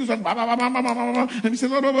 And we sing to some blah, blah, blah, blah, blah, blah, blah. And we say,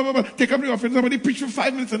 Lord, blah, blah, blah, blah. Take up the offering. Somebody preach for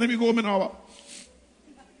 5 minutes and then we go home an hour.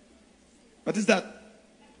 What is that?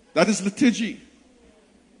 That is liturgy.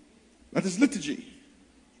 That is liturgy.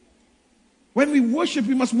 When we worship,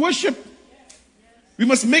 we must worship. We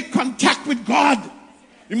must make contact with God.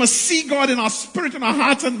 We must see God in our spirit, in our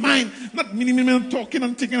hearts and mind. Not talking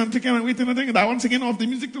and thinking and waiting and thinking. I want to get off the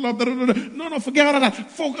music to love. No, forget all of that.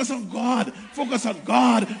 Focus on God. Focus on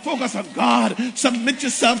God. Focus on God. Submit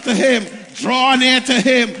yourself to Him. Draw near to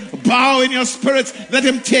Him. Bow in your spirits. Let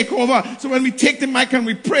Him take over. So when we take the mic and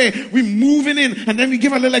we pray, we move in and then we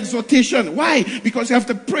give a little exhortation. Why? Because you have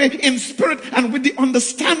to pray in spirit and with the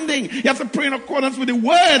understanding. You have to pray in accordance with the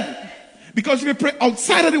word. Because if you pray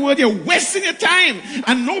outside of the word, you're wasting your time.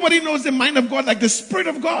 And nobody knows the mind of God like the Spirit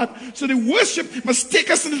of God. So the worship must take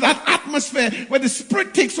us into that atmosphere where the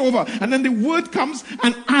Spirit takes over. And then the word comes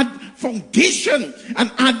and add foundation and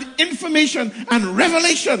add information and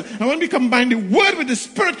revelation. And when we combine the word with the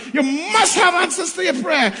Spirit, you must have answers to your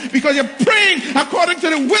prayer. Because you're praying according to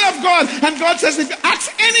the will of God. And God says, if you ask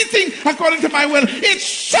anything according to my will, it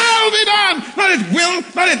shall be done. Not it will,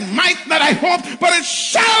 not it might, not I hope, but it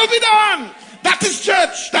shall be done. That is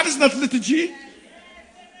church. That is not liturgy.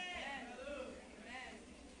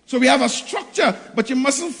 So we have a structure, but you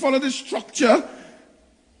mustn't follow the structure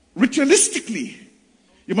ritualistically.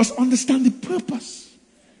 You must understand the purpose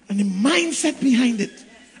and the mindset behind it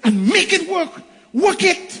and make it work. Work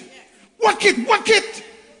it. Work it. Work it.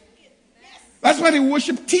 That's why the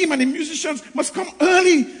worship team and the musicians must come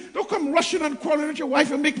early. Don't come rushing and quarreling with your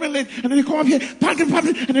wife and make me late. And then you come up here, panting,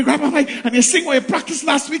 and you grab a mic and you sing what you practiced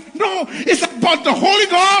last week. No, it's about the Holy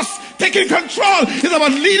Ghost taking control. It's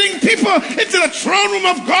about leading people into the throne room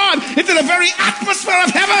of God, into the very atmosphere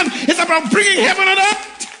of heaven. It's about bringing heaven on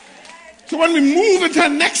earth. So when we move into the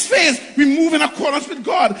next phase, we move in accordance with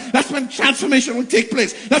God. That's when transformation will take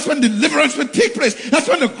place. That's when deliverance will take place. That's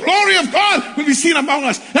when the glory of God will be seen among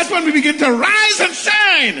us. That's when we begin to rise and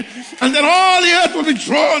shine. And then all the earth will be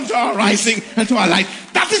drawn to our rising and to our light.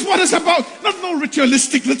 That is what it's about. Not no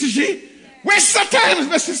ritualistic liturgy. Waste our time. It's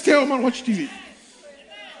best to stay home and watch TV.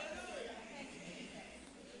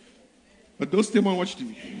 But don't stay home and watch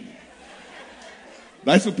TV.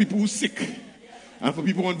 That's for people who are sick. And for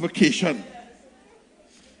people on vacation.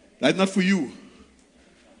 That's not for you.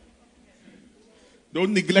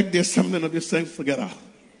 Don't neglect the assembling of yourselves together.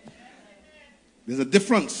 There's a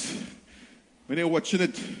difference when you're watching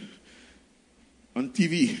it on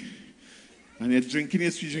TV and you're drinking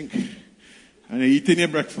your sweet drink and you're eating your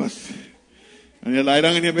breakfast and you lie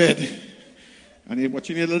down in your bed and you're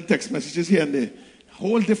watching your little text messages here and there. A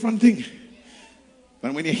whole different thing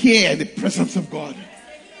than when you're here in the presence of God,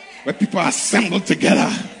 where people are assembled together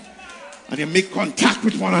and you make contact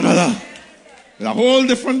with one another. It's a whole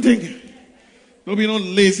different thing. Don't be no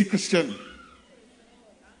lazy Christian.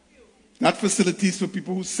 That facility is for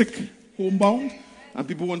people who are sick, homebound, and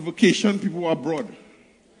people who are on vacation, people who are abroad.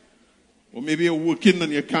 Or maybe you're working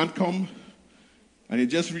and you can't come and you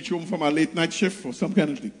just reach home from a late night shift or some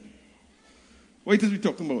kind of thing. What is we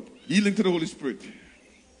talking about? Yielding to the Holy Spirit.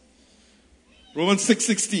 Romans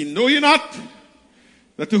 6:16. Know ye not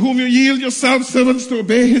that to whom you yield yourselves servants to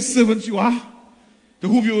obey, his servants you are? To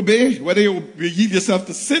whom you obey, whether you yield yourself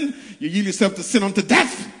to sin, you yield yourself to sin unto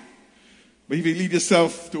death. But if you lead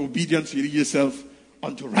yourself to obedience, you lead yourself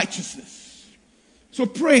unto righteousness. So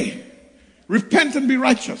pray, repent and be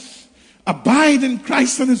righteous. Abide in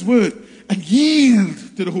Christ and his word, and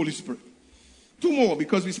yield to the Holy Spirit. Two more,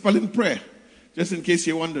 because we spell in prayer, just in case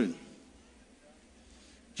you're wondering.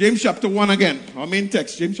 James chapter 1 again, our main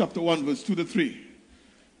text, James chapter 1, verse 2 to 3.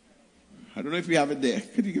 I don't know if we have it there.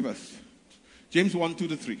 Could you give us? James 1, 2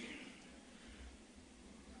 to 3.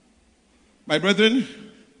 My brethren,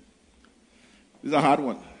 this is a hard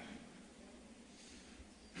one.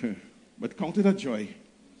 But count it a joy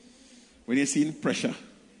when you're seeing pressure.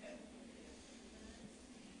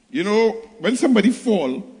 You know, when somebody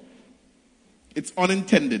fall, it's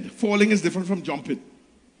unintended. Falling is different from jumping.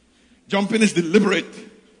 Jumping is deliberate.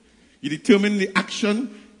 You determine the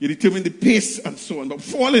action, you determine the pace and so on. But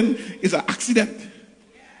falling is an accident.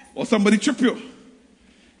 Or somebody trip you.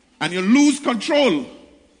 And you lose control.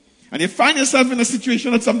 And you find yourself in a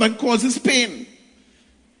situation that sometimes causes pain.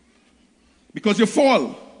 Because you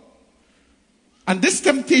fall. And this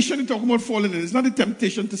temptation you're talking about falling in is not a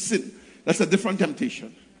temptation to sin. That's a different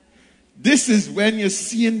temptation. This is when you're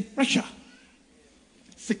seeing pressure,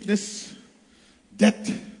 sickness,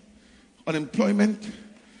 death, unemployment.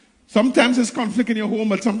 Sometimes there's conflict in your home,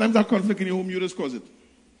 but sometimes that conflict in your home, you just cause it.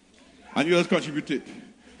 And you just contribute to it. So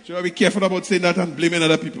you gotta be careful about saying that and blaming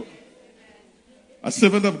other people. A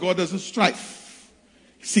servant of God doesn't strive.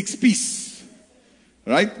 He seeks peace.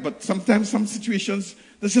 Right? But sometimes some situations,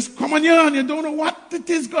 there's just come on here and you don't know what it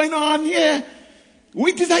is going on here.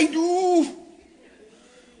 What did I do?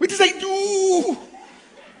 What did I do?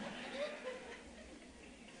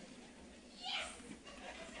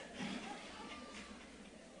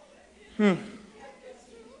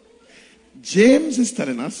 James is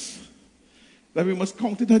telling us that we must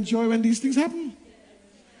count it a joy when these things happen.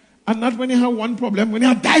 And not when you have one problem, when you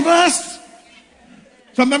have diverse.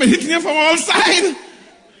 Sometimes it's hitting you from all sides.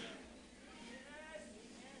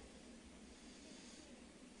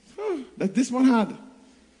 That this one had.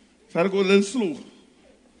 So I had to go a little slow.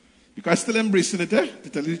 Because I'm still embracing it, to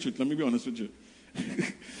tell you the truth. Let me be honest with you.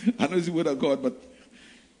 I know it's the word of God, but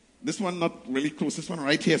this one not really close. This one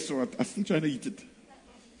right here, so I'm still trying to eat it.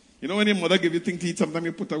 You know when your mother gives you things to eat, sometimes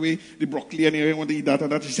you put away the broccoli and you want to eat that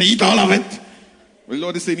and that. She say, eat all of it. Well,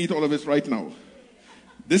 Lord is saying, eat all of it right now.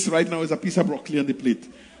 This right now is a piece of broccoli on the plate.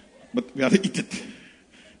 But we have to eat it.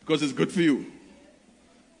 Because it's good for you.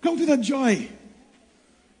 Count it a joy.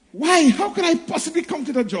 Why? How can I possibly count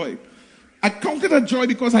it a joy? I count it a joy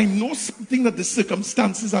because I know something that the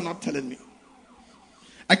circumstances are not telling me.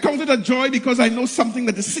 I count it a joy because I know something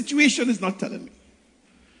that the situation is not telling me.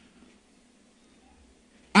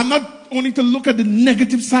 I'm not only to look at the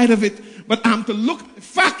negative side of it, but I'm to look at the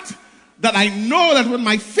fact that I know that when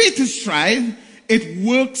my faith is tried, it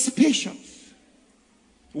works patience.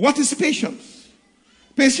 What is patience?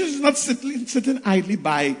 Patience is not sitting idly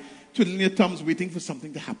by, twiddling your thumbs, waiting for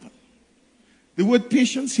something to happen. The word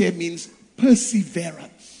patience here means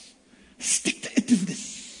perseverance,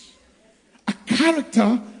 stick-to-itiveness, a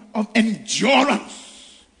character of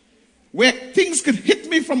endurance, where things could hit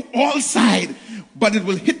me from all sides, but it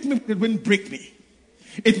will hit me, it won't break me.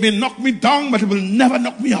 It may knock me down, but it will never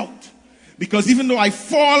knock me out. Because even though I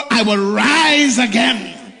fall, I will rise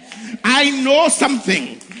again. I know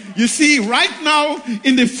something. You see, right now,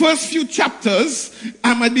 in the first few chapters,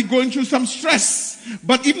 I might be going through some stress.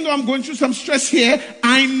 But even though I'm going through some stress here,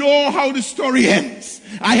 I know how the story ends.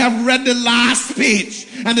 I have read the last page.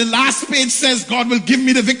 And the last page says God will give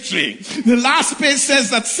me the victory. The last page says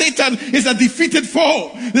that Satan is a defeated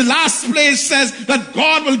foe. The last page says that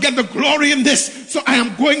God will get the glory in this. So I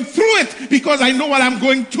am going through it because I know what I'm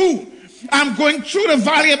going to. I'm going through the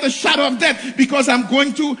valley of the shadow of death because I'm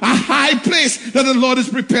going to a high place that the Lord is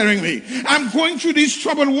preparing me. I'm going through these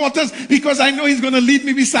troubled waters because I know He's going to lead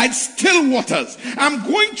me beside still waters. I'm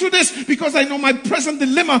going through this because I know my present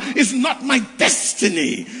dilemma is not my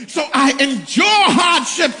destiny. So I endure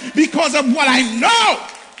hardship because of what I know.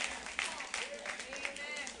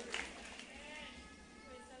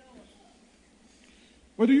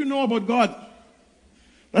 What do you know about God?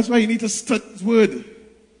 That's why you need to study His Word.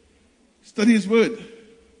 Study His Word.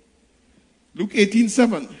 Luke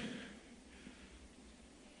 18:7. All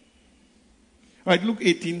right, Luke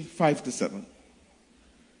 18:5-7.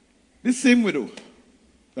 This same widow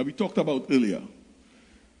that we talked about earlier.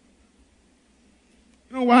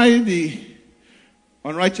 You know why the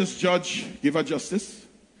unrighteous judge gave her justice?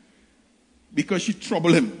 Because she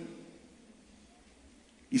troubled him.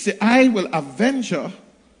 He said, I will avenge her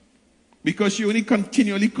because she only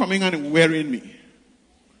continually coming and wearying me.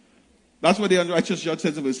 That's what the unrighteous judge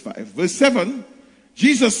says in verse 5. Verse 7,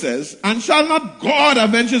 Jesus says, and shall not God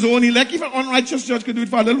avenge His own elect? Even an unrighteous judge could do it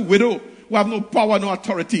for a little widow who have no power, no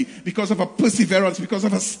authority, because of her perseverance, because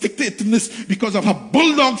of her stick-to-itiveness, because of her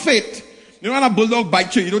bulldog faith. You know when a bulldog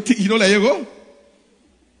bites you, you don't let you go?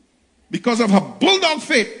 Because of her bulldog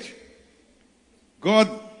faith, God,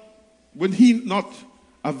 would He not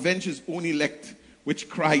avenge His own elect, which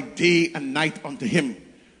cry day and night unto Him?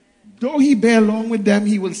 Though He bear along with them,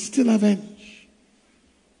 He will still avenge.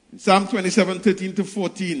 In Psalm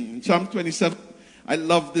 27:13-14, in Psalm 27, I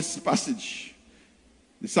love this passage.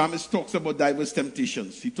 The psalmist talks about diverse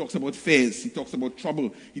temptations. He talks about fears. He talks about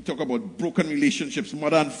trouble. He talks about broken relationships.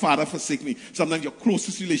 Mother and father forsake me. Sometimes your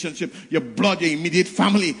closest relationship, your blood, your immediate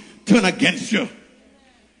family turn against you.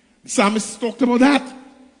 The psalmist talked about that.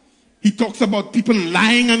 He talks about people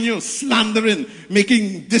lying on you, slandering,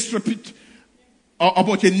 making disrepute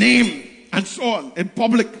about your name and so on in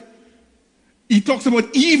public. He talks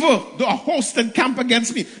about evil, though a host encamp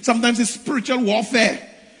against me. Sometimes it's spiritual warfare.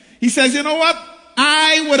 He says, you know what?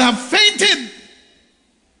 I would have fainted.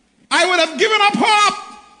 I would have given up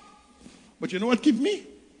hope. But you know what kept me?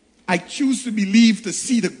 I choose to believe to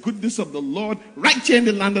see the goodness of the Lord right here in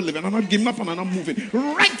the land of living. I'm not giving up and I'm not moving.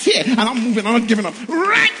 Right here, and I'm moving. I'm not giving up.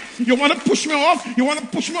 Right. You want to push me off? You want to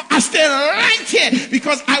push me off? I stay right here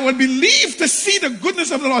because I will believe to see the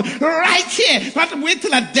goodness of the Lord right here. Not to wait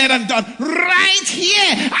till I'm dead and done. Right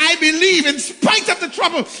here, I believe in spite of the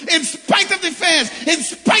trouble, in spite of the fears, in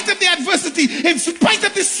spite of the adversity, in spite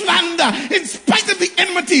of the slander, in spite of the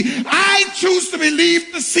enmity, I choose to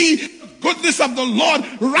believe to see the goodness of the Lord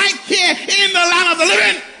right here in the land of the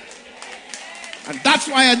living. And that's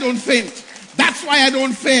why I don't faint. That's why I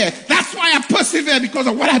don't fear. That's why I persevere, because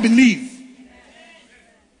of what I believe.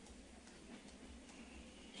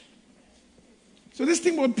 So this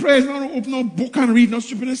thing about prayer is not to open no book and read no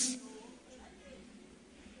stupidness.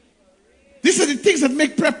 These are the things that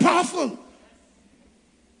make prayer powerful.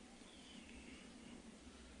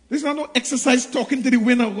 This is not no exercise talking to the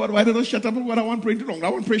wind of God. Why don't I shut up? What I want to pray too long. I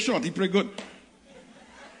want to pray short. He pray good.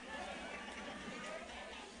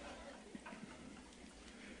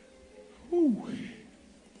 Ooh.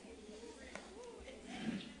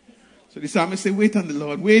 So the psalmist say, wait on the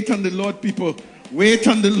Lord. Wait on the Lord, people. Wait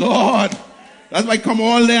on the Lord. That's why come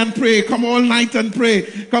all day and pray. Come all night and pray.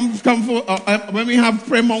 Come for when we have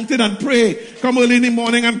prayer mountain and pray. Come early in the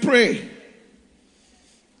morning and pray.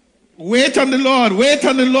 Wait on the Lord. Wait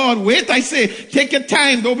on the Lord. Wait, I say. Take your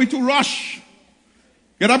time. Don't be too rush.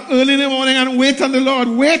 Get up early in the morning and wait on the Lord.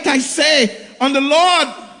 Wait, I say, on the Lord.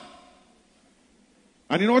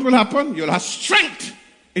 And you know what will happen? You'll have strength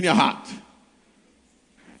in your heart.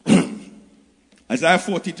 Isaiah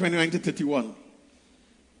 40, 29 to 31.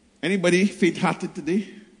 Anybody faint-hearted today?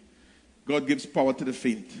 God gives power to the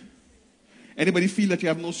faint. Anybody feel that you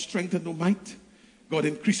have no strength and no might? God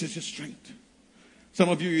increases your strength. Some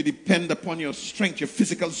of you depend upon your strength, your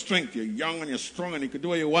physical strength. You're young and you're strong and you can do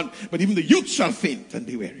what you want. But even the youth shall faint and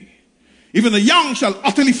be weary. Even the young shall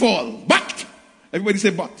utterly fall. But, everybody say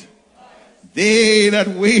but. They that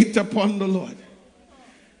wait upon the Lord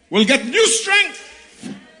will get new strength.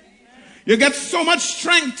 You get so much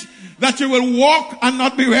strength that you will walk and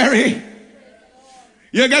not be weary.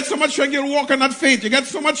 You get so much strength you'll walk and not faint. You get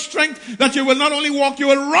so much strength that you will not only walk, you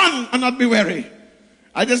will run and not be weary.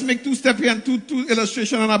 I just make two step here and two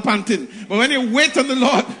illustration and I'm panting. But when you wait on the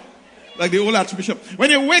Lord, like the old Archbishop,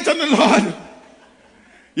 when you wait on the Lord,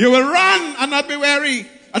 you will run and not be weary.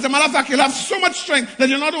 As a matter of fact, you'll have so much strength that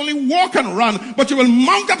you'll not only walk and run, but you will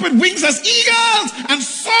mount up with wings as eagles and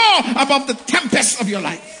soar above the tempests of your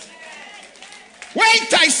life.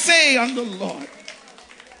 Wait, I say, on the Lord.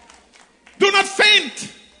 Do not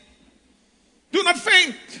faint. Do not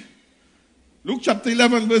faint. Luke chapter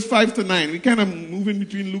 11, verse 5 to 9. We kind of moving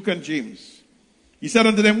between Luke and James. He said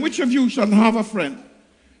unto them, which of you shall have a friend,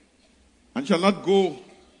 and shall not go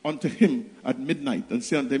unto him at midnight, and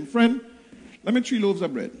say unto him, friend, let me 3 loaves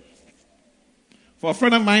of bread. For a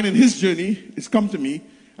friend of mine in his journey is come to me,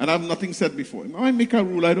 and I have nothing said before him. I make a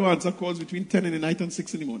rule, I don't answer calls between 10 in the night and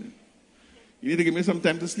 6 in the morning. You need to give me some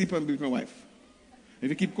time to sleep and be with my wife.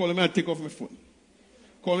 If you keep calling me, I'll take off my phone.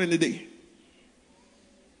 Call me in the day.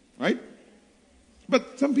 Right?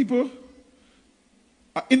 But some people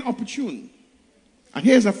are inopportune. And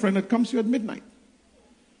here's a friend that comes to you at midnight.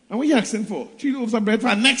 And what are you asking for? 3 loaves of bread for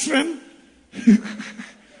our next friend?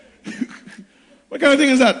 What kind of thing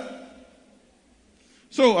is that?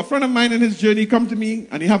 So a friend of mine in his journey come to me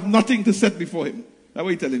and he have nothing to set before him. That's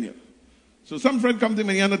what he's telling you. So some friend come to him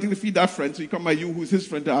and he has nothing to feed that friend. So he come by you, who's his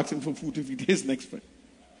friend, to ask him for food to feed his next friend.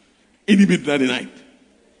 In the middle of the night.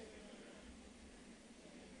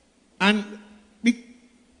 And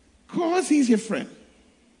because he's your friend,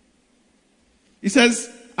 he says,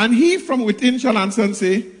 and he from within shall answer and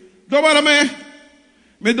say, don't bother me.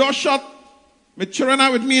 My door shut. My children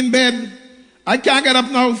are with me in bed. I can't get up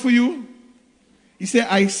now for you. He said,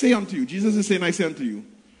 I say unto you. Jesus is saying, I say unto you.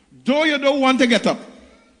 Though you don't want to get up,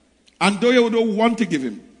 and though you don't want to give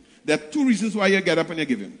him, there are 2 reasons why you get up and you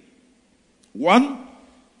give him. One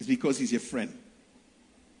is because he's your friend.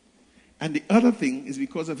 And the other thing is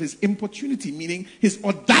because of his importunity, meaning his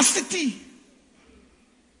audacity.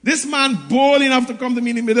 This man bold enough to come to me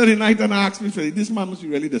in the middle of the night and ask me for it. This man must be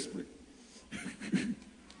really desperate.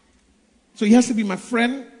 So he has to be my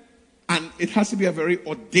friend, and it has to be a very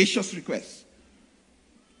audacious request.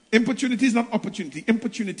 Importunity is not opportunity.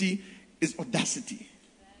 Importunity is audacity.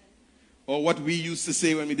 Or what we used to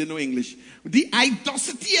say when we didn't know English. The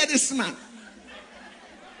audacity of this man.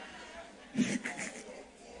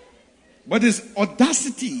 But his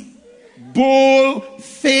audacity,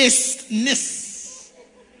 bold-facedness,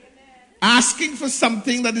 asking for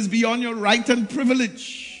something that is beyond your right and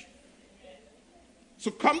privilege.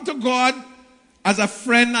 So come to God as a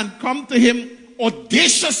friend and come to him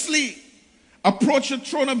audaciously approach the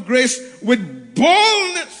throne of grace with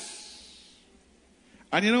boldness.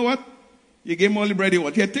 And you know what? You gave him all the bread you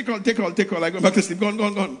want. Here, take all. I go back to sleep. Go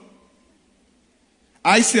on.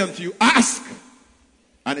 I say unto you, ask,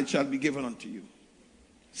 and it shall be given unto you.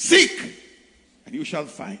 Seek, and you shall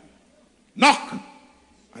find. Knock,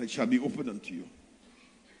 and it shall be opened unto you.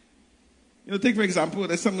 You know, take for example,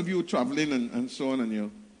 there's some of you traveling and so on, and you're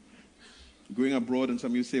going abroad, and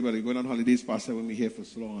some of you say, well, you're going on holidays, Pastor, when we're here for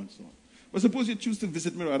so long and so on. But suppose you choose to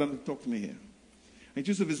visit me rather than talk to me here. And you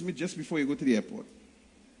choose to visit me just before you go to the airport.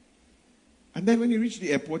 And then when you reach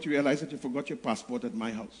the airport, you realize that you forgot your passport at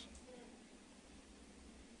my house.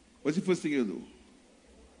 What's the first thing you'll do?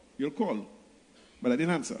 You'll call. But I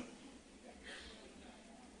didn't answer.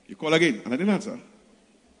 You call again, and I didn't answer.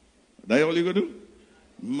 That's all you going to do?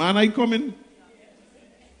 Man, I come in.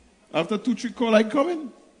 After 2-3 calls, I come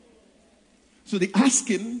in. So the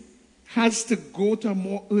asking has to go to a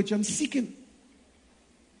more urgent seeking.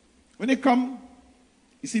 When they come,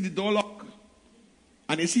 you see the door lock,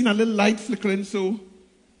 and you see a little light flickering so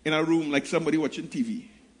in a room like somebody watching TV.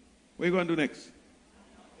 What are you going to do next?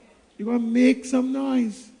 You're going to make some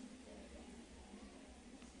noise.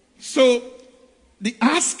 So the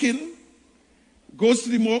asking goes to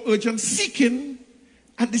the more urgent seeking,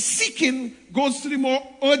 and the seeking goes to the more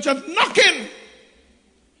urgent knocking.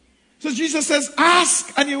 So Jesus says,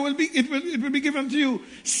 ask and it will be given to you.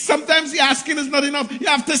 Sometimes the asking is not enough. You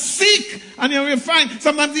have to seek and you will find.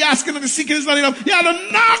 Sometimes the asking and the seeking is not enough. You have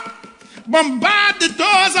to knock. Bombard the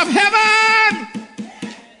doors of heaven.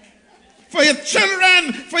 For your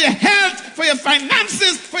children, for your health, for your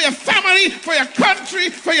finances, for your family, for your country,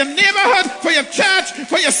 for your neighborhood, for your church,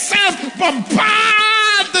 for yourself.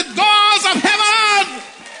 Bombard the doors of heaven.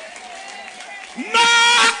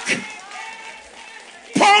 Knock.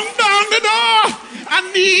 Pong down the door.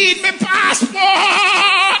 I need my passport.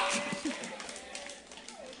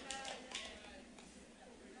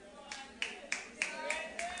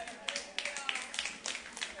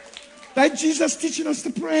 That Jesus teaching us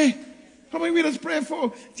to pray. How many we just pray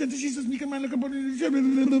for? Jesus, make a man look about it.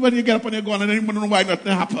 When you get up and you're gone and then you don't know why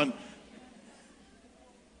nothing happened.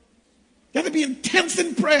 You have to be intense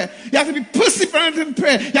in prayer. You have to be perseverant in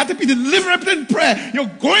prayer. You have to be deliberate in prayer. You're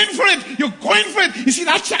going for it. You're going for it. You see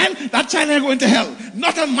that child ain't going to hell.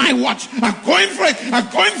 Not on my watch. I'm going for it. I'm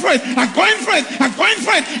going for it. I'm going for it. I'm going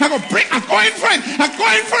for it. I'm going for it. I'm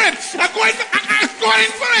going for it. I'm going for it. I'm going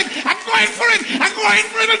for it. I'm going for it. I'm going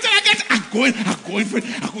for it until I get it. I'm going for it.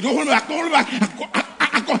 Don't hold back. Don't hold back.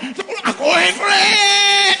 I'm going for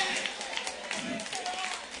it.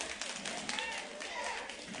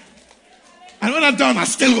 And when I'm done, I'm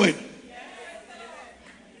still going.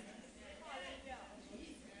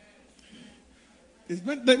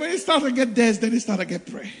 When you start to get this, then you start to get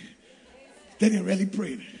pray. Then you really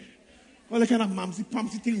pray. All the kind of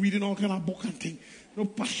mamsy-pamsy thing, reading all kind of book and thing. No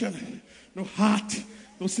passion, no heart,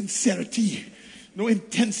 no sincerity, no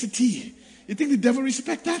intensity. You think the devil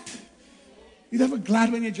respect that? He's never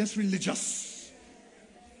glad when you're just religious.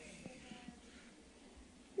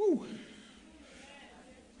 Woo.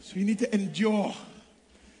 So you need to endure.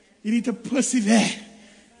 You need to persevere.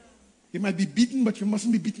 You might be beaten, but you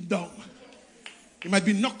mustn't be beaten down. You might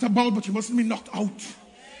be knocked about, but you mustn't be knocked out.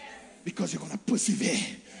 Because you're going to persevere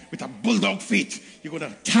with a bulldog faith. You're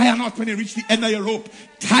going to tie a knot when you reach the end of your rope.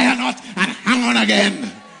 Tie a knot and hang on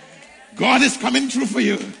again. God is coming through for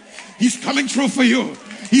you. He's coming through for you.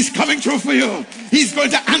 He's coming through for you. He's going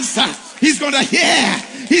to answer. He's going to hear.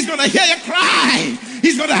 He's going to hear your cry.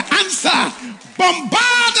 He's going to answer.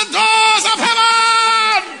 Bombard the doors of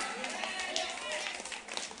heaven.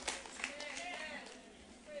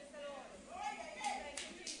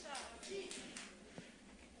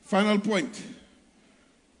 Final point.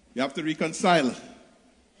 You have to reconcile.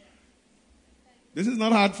 This is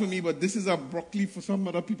not hard for me, but this is a broccoli for some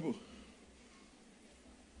other people.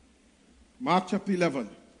 Mark chapter 11,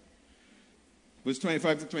 verse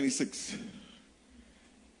 25 to 26.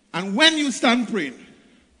 And when you stand praying,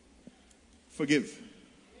 forgive.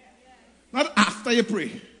 Not after you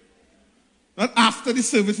pray. Not after the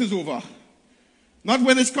service is over. Not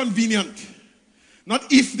when it's convenient.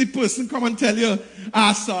 Not if the person come and tell you,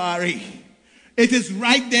 sorry. It is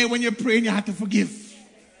right there when you're praying, you have to forgive.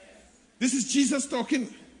 This is Jesus talking.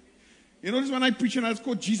 You notice when I preach and I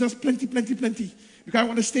quote Jesus, plenty. Because I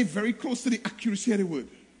want to stay very close to the accuracy of the word.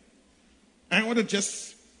 I want to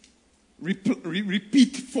just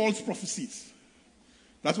repeat false prophecies.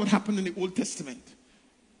 That's what happened in the Old Testament.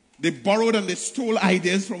 They borrowed and they stole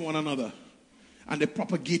ideas from one another. And they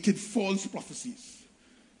propagated false prophecies.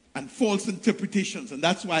 and false interpretations. And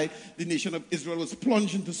that's why the nation of Israel was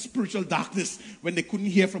plunged into spiritual darkness when they couldn't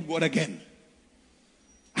hear from God again.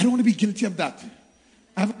 I don't want to be guilty of that.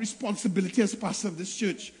 I have a responsibility as pastor of this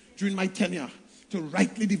church during my tenure to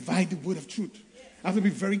rightly divide the word of truth. I have to be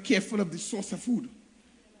very careful of the source of food.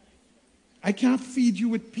 I can't feed you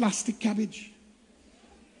with plastic cabbage.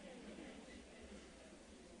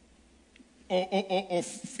 Or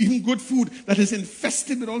even good food that is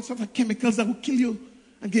infested with all sorts of chemicals that will kill you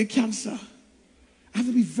and get cancer. I have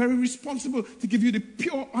to be very responsible to give you the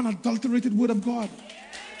pure, unadulterated word of God.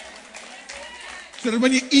 So that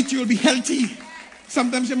when you eat, you will be healthy.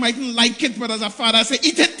 Sometimes you mightn't like it, but as a father, I say,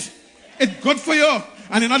 eat it. It's good for you.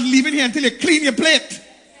 And you're not leaving here until you clean your plate.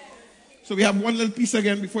 So we have one little piece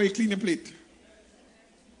again before you clean your plate.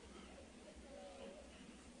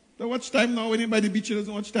 Don't watch time now. When you're by the beach, you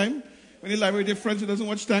doesn't watch time. When you're live with your friends, you doesn't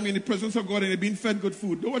watch time. You're in the presence of God and you're being fed good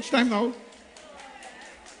food. Don't watch time now.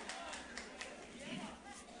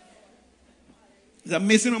 It's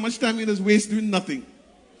amazing how much time you just waste doing nothing.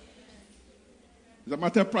 It's a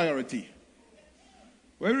matter of priority.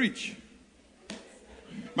 Where we reach?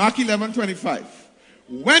 Mark 11:25.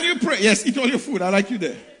 When you pray, yes, eat all your food. I like you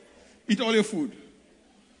there. Eat all your food.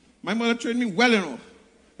 My mother trained me well, you know.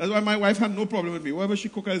 That's why my wife had no problem with me. Whatever she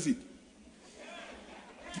cook, I'll eat.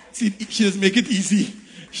 See, she just make it easy.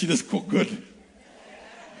 She just cook good.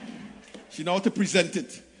 She know how to present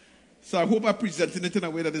it. So I hope I'm presenting it in a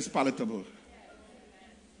way that is palatable.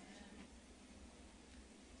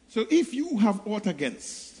 So if you have aught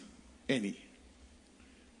against any,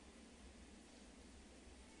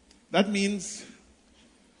 that means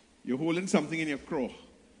you're holding something in your craw.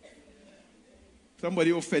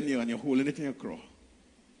 Somebody offend you and you're holding it in your craw.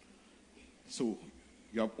 So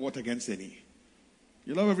you have aught against any.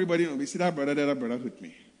 You love everybody, you know. We see that brother hurt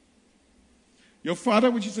me. Your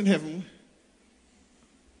Father which is in heaven,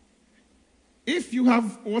 if you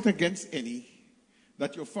have aught against any,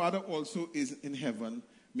 that your Father also is in heaven,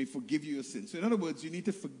 may forgive you your sins. So in other words, you need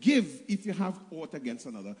to forgive if you have aught against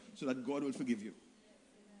another, so that God will forgive you.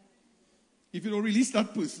 If you don't release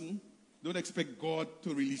that person, don't expect God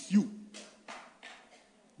to release you.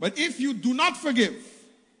 But if you do not forgive,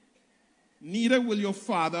 neither will your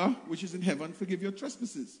Father, which is in heaven, forgive your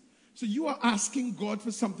trespasses. So you are asking God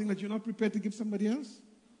for something that you're not prepared to give somebody else?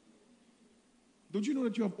 Don't you know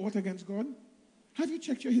that you have aught against God? Have you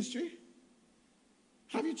checked your history?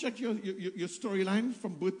 Have you checked your storyline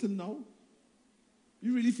from birth till now?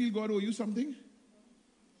 You really feel God owe you something?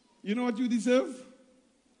 You know what you deserve?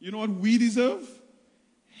 You know what we deserve?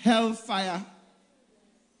 Hellfire.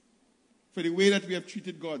 For the way that we have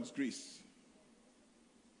treated God's grace.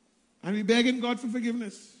 And we're begging God for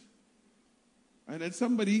forgiveness. And then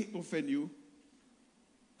somebody offend you,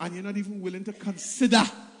 and you're not even willing to consider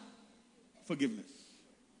forgiveness.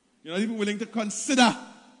 You're not even willing to consider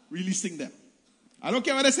releasing them. I don't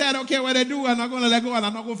care what they say, I don't care what they do, I'm not going to let go and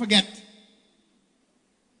I'm not going to forget.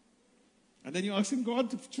 And then you're asking God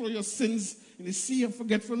to throw your sins in the sea of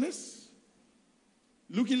forgetfulness.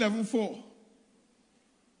 Luke 11:4.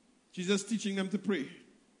 Jesus teaching them to pray.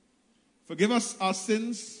 Forgive us our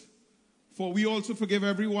sins, for we also forgive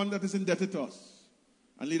everyone that is indebted to us.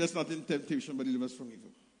 And lead us not in temptation, but deliver us from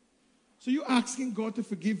evil. So you're asking God to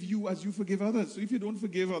forgive you as you forgive others. So if you don't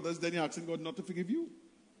forgive others, then you're asking God not to forgive you.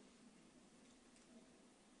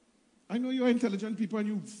 I know you're intelligent people and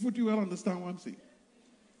you pretty well understand what I'm saying.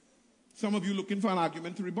 Some of you looking for an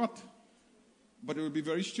argument to rebut. But it will be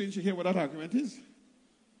very strange to hear what that argument is.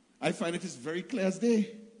 I find it is very clear as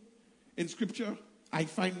day. In Scripture, I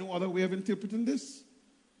find no other way of interpreting this.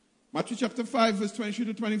 Matthew chapter 5, verse 23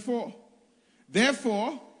 to 24.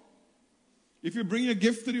 Therefore, if you bring your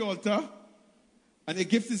gift to the altar, and your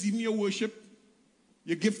gift is even your worship,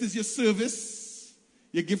 your gift is your service,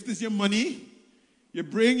 your gift is your money, you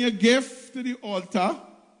bring your gift to the altar,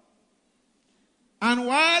 and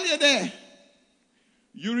while you're there,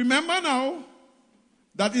 you remember now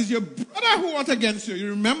that is your brother who ought against you. You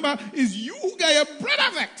remember is you who got your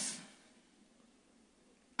brother vexed.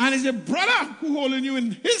 And it's your brother who holding you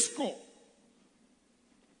in his court.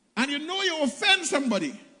 And you know you offend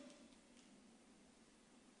somebody.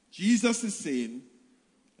 Jesus is saying,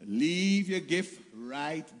 leave your gift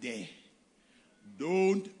right there.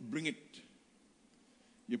 Don't bring it.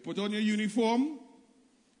 You put on your uniform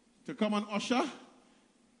to come and usher,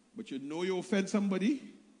 but you know you offend somebody.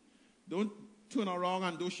 Don't turn around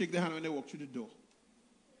and don't shake their hand when they walk through the door.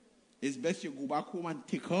 It's best you go back home and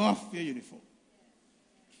take off your uniform.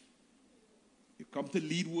 You come to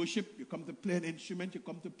lead worship, you come to play an instrument, you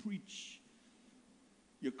come to preach.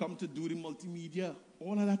 You come to do the multimedia.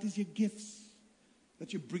 All of that is your gifts.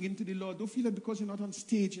 that you're bringing to the Lord. Don't feel that because you're not on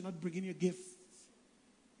stage, you're not bringing your gift.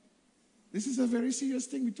 This is a very serious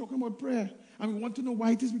thing. We're talking about prayer. And we want to know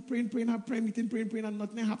why it is we praying, have prayer meeting, praying, and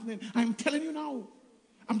nothing happening. I'm telling you now.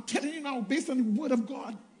 Based on the word of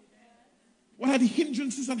God. What are the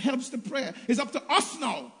hindrances and helps to prayer? It's up to us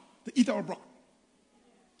now to eat our broccoli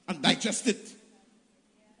and digest it.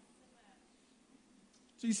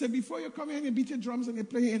 So he said, before you come here and you beat your drums and you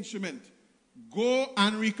play your instrument, go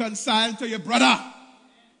and reconcile to your brother.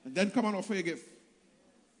 And then come and offer your gift.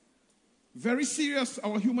 Very serious.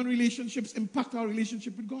 Our human relationships impact our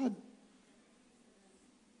relationship with God.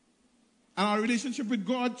 And our relationship with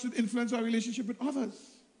God should influence our relationship with others.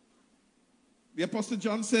 The Apostle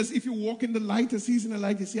John says, if you walk in the light as he's in the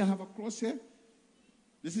light, you see I have a cross here.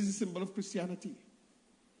 This is a symbol of Christianity.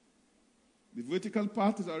 The vertical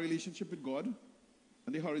part is our relationship with God,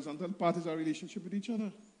 and the horizontal part is our relationship with each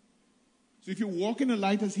other. So if you walk in the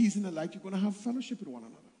light as he's in the light, you're going to have fellowship with one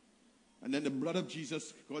another. And then the blood of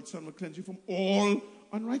Jesus, God's Son, will cleanse you from all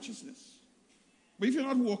unrighteousness. But if you're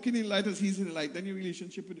not walking in light as he's in the light, then your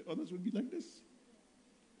relationship with others will be like this.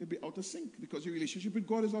 It'll be out of sync because your relationship with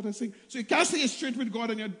God is out of sync. So you can't say you're straight with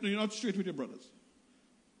God and you're not straight with your brothers.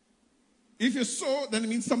 If you're so, then it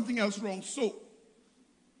means something else wrong. So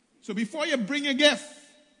before you bring a gift,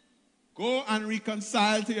 go and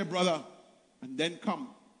reconcile to your brother and then come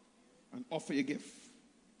and offer your gift.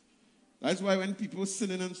 That's why when people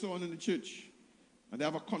sinning and so on in the church and they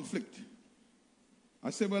have a conflict, I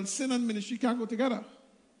say, well, sin and ministry can't go together.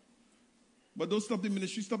 But don't stop the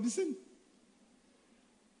ministry, stop the sin.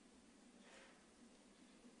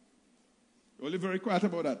 You're only very quiet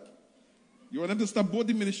about that. You want them to stop both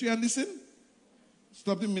the ministry and the sin?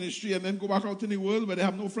 Stop the ministry and then go back out in the world where they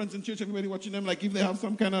have no friends in church, everybody watching them like if they have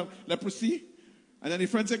some kind of leprosy. And then the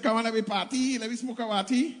friends say, come on, let me party, let me smoke a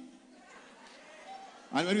watty.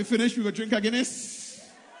 And when we finish, we will drink a Guinness.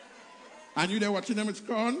 And you there watching them, it's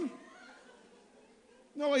gone.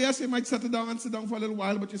 No, yes, you might settle down and sit down for a little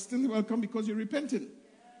while, but you're still welcome because you're repenting.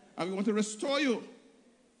 And we want to restore you.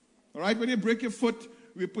 All right, when you break your foot,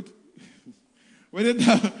 we put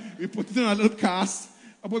it in a little cast.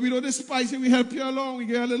 But we don't despise you. We help you along. We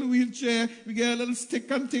get a little wheelchair. We get a little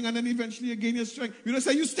stick and thing. And then eventually you gain your strength. We don't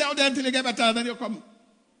say, you stay out there until you get better. And then you come.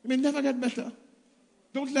 You may never get better.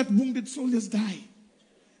 Don't let wounded soldiers die.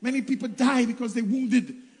 Many people die because they're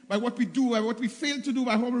wounded by what we do, by what we fail to do,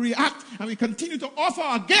 by how we react. And we continue to offer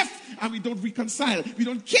our gift. And we don't reconcile. We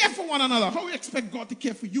don't care for one another. How do we expect God to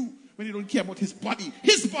care for you when you don't care about his body?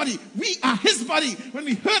 His body. We are his body. When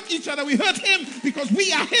we hurt each other, we hurt him because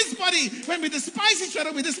we are his body. When we despise each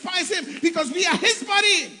other, we despise him because we are his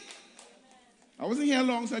body. I wasn't here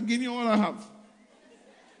long, so I'm giving you all I have.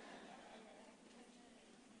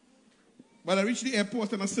 But I reached the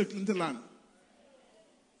airport and I circled into land.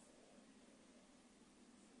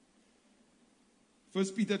 1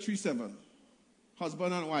 Peter 3:7.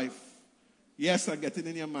 Husband and wife. Yes, are getting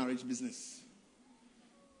in your marriage business.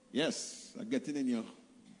 Yes, are getting in your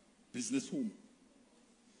business home.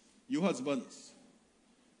 You husbands,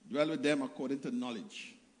 dwell with them according to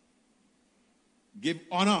knowledge. Give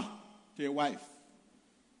honor to your wife.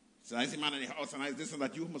 So I see man in the house and I this and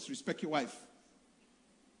that. You must respect your wife.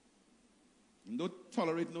 And don't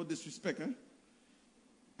tolerate no disrespect. And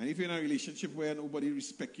if you're in a relationship where nobody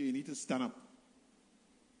respects you, you need to stand up.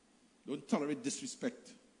 Don't tolerate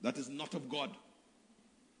disrespect. That is not of God.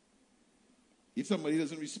 If somebody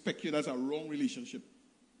doesn't respect you, that's a wrong relationship.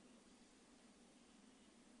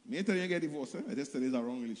 Me tell you get divorced, I just tell you it's a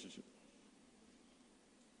wrong relationship.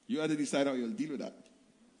 You have to decide how you'll deal with that.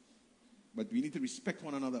 But we need to respect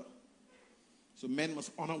one another. So men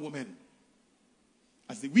must honor women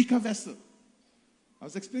as the weaker vessel. I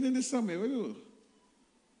was explaining this somewhere. Where we were?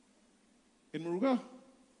 In Moruga.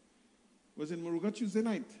 Was in Moruga Tuesday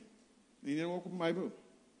night. You didn't walk with my Bible.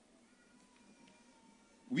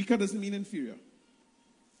 Weaker doesn't mean inferior.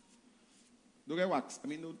 Don't get waxed.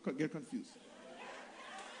 Don't get confused.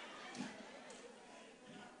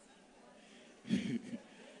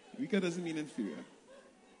 Weaker doesn't mean inferior.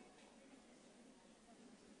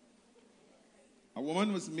 A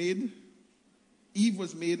woman was made, Eve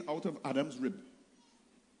was made out of Adam's rib.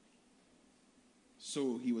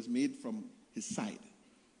 So he was made from his side.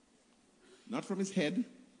 Not from his head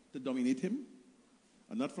to dominate him,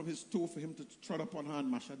 and not from his toe for him to trot upon her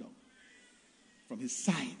and mash her down. From his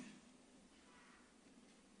side.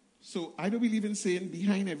 So I don't believe in saying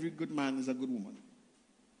behind every good man is a good woman.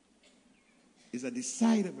 It's at the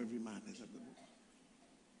side of every man is a good woman.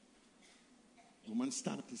 Woman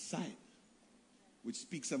stand at his side, which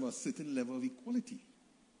speaks of a certain level of equality.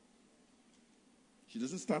 She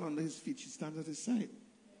doesn't stand under his feet, she stands at his side.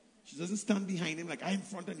 She doesn't stand behind him like, I in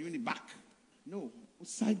front and you in the back. No, we're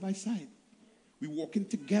side by side. We're walking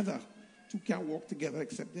together. Two can't walk together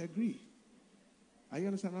except they agree. Are you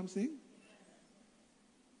understand what I'm saying?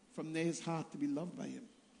 From near his heart to be loved by him.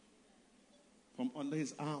 From under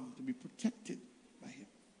his arm to be protected by him.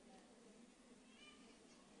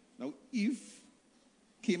 Now, Eve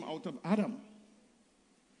came out of Adam.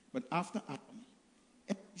 But after Adam,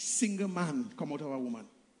 every single man come out of a woman.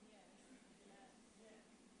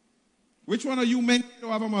 Which one of you men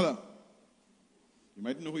don't have a mother? You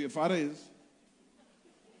might know who your father is.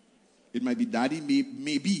 It might be daddy,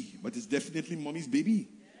 maybe, but it's definitely mommy's baby.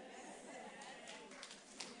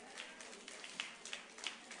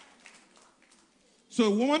 So a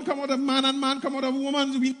woman come out of man and man come out of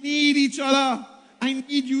woman. We need each other. I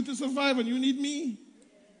need you to survive and you need me.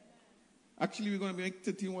 Actually, we're going to make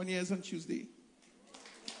 31 years on Tuesday.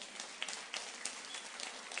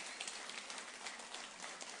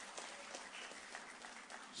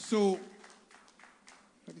 So,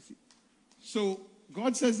 let me see. So,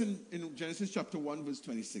 God says in Genesis chapter 1, verse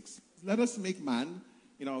 26, let us make man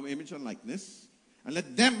in our image and likeness, and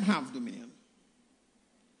let them have dominion.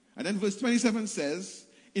 And then verse 27 says,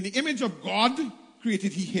 in the image of God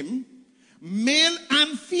created he him, male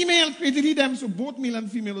and female created he them. So both male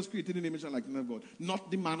and female was created in the image and likeness of God,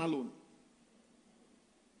 not the man alone.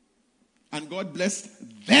 And God blessed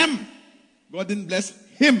them. God didn't bless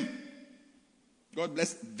him. God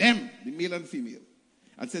blessed them, the male and female,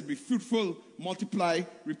 and said, be fruitful, multiply,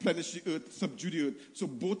 replenish the earth, subdue the earth. So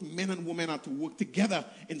both men and women are to work together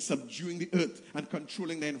in subduing the earth and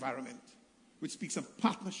controlling the environment, which speaks of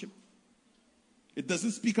partnership. It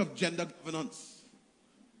doesn't speak of gender governance,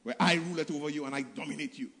 where I rule it over you and I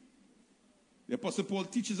dominate you. The Apostle Paul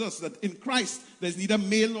teaches us that in Christ, there's neither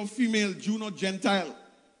male nor female, Jew nor Gentile,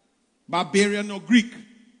 barbarian nor Greek.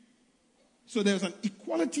 So there's an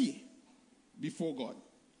equality before God.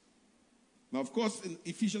 Now, of course, in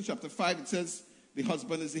Ephesians chapter 5, it says the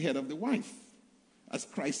husband is the head of the wife, as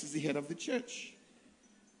Christ is the head of the church.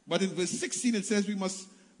 But in verse 16, it says we must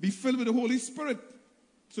be filled with the Holy Spirit.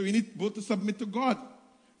 So we need both to submit to God.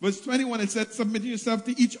 Verse 21, it says, submitting yourself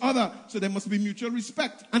to each other. So there must be mutual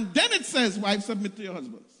respect. And then it says, wives, submit to your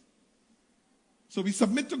husbands. So we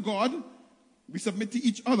submit to God, we submit to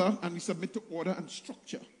each other, and we submit to order and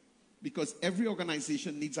structure. Because every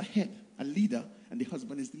organization needs a head, a leader, and the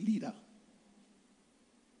husband is the leader.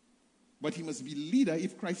 But he must be leader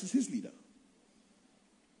if Christ is his leader.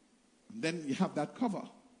 And then you have that cover.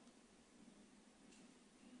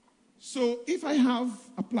 So if I have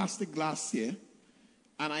a plastic glass here,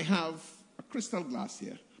 and I have a crystal glass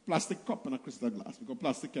here, plastic cup and a crystal glass, because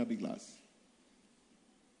plastic can be glass,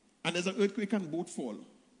 and there's an earthquake and both fall,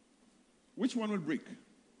 which one will break?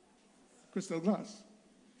 Crystal glass.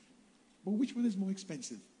 But which one is more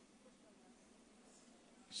expensive?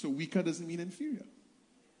 So weaker doesn't mean inferior.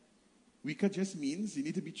 Weaker just means you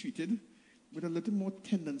need to be treated with a little more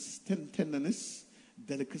tenderness,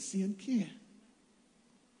 delicacy, and care.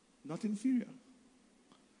 Not inferior.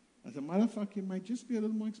 As a matter of fact, it might just be a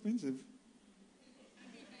little more expensive.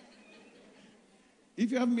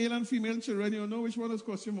 If you have male and female children, you'll know which one has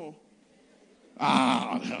cost you more.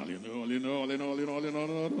 All you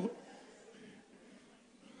know.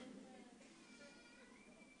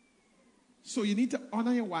 So you need to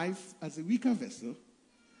honor your wife as a weaker vessel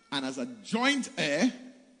and as a joint heir,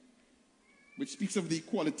 which speaks of the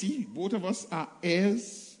equality. Both of us are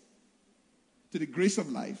heirs to the grace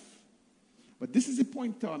of life. But this is the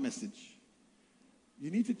point to our message.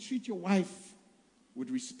 You need to treat your wife with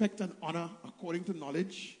respect and honor according to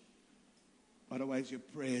knowledge. Otherwise, your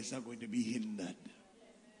prayers are going to be hindered.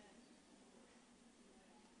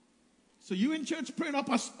 So you in church praying up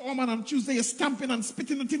a storm, and on Tuesday you're stamping and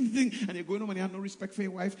spitting and thing, and you're going home and you have no respect for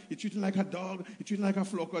your wife. You're treating like a dog. You're treating like a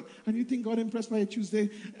floor cut. And you think God impressed by your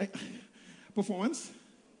Tuesday performance?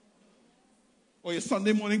 Or your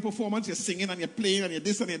Sunday morning performance, you're singing and you're playing and you're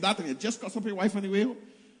this and you're that, and you just cuss up your wife anyway.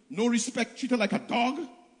 No respect, treat her like a dog.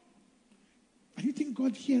 And you think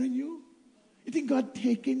God hearing you? You think God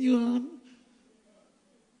taking you on?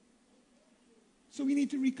 So we need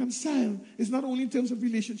to reconcile. It's not only in terms of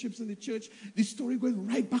relationships in the church. The story going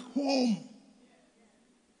right back home.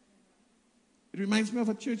 It reminds me of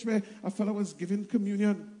a church where a fellow was given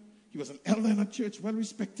communion. He was an elder in a church, well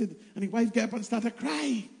respected. And his wife got up and started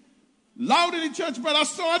crying. Loud in the church, brother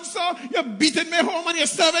so-and-so, you're beating me home and you're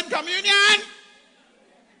serving communion.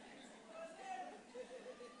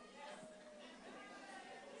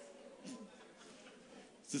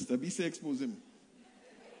 Sister B say expose him.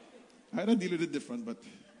 I had to deal with it different, but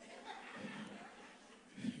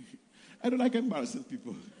I don't like embarrassing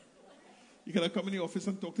people. You cannot come in the office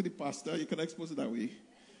and talk to the pastor. You cannot expose it that way.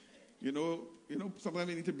 You know, sometimes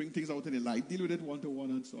you need to bring things out in the light, deal with it one-to-one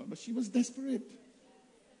and so on. But she was desperate.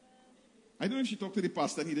 I don't know if she talked to the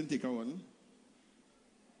pastor and he didn't take her on.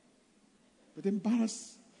 But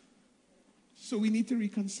embarrassed. So we need to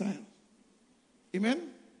reconcile. Amen?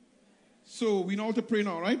 So we know how to pray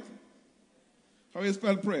now, right? How you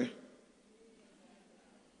spell pray?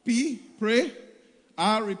 P, pray.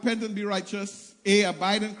 R, repent and be righteous. A,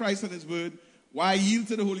 abide in Christ and his word. Y, yield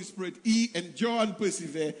to the Holy Spirit. E, endure and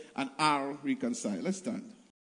persevere. And R, reconcile. Let's stand.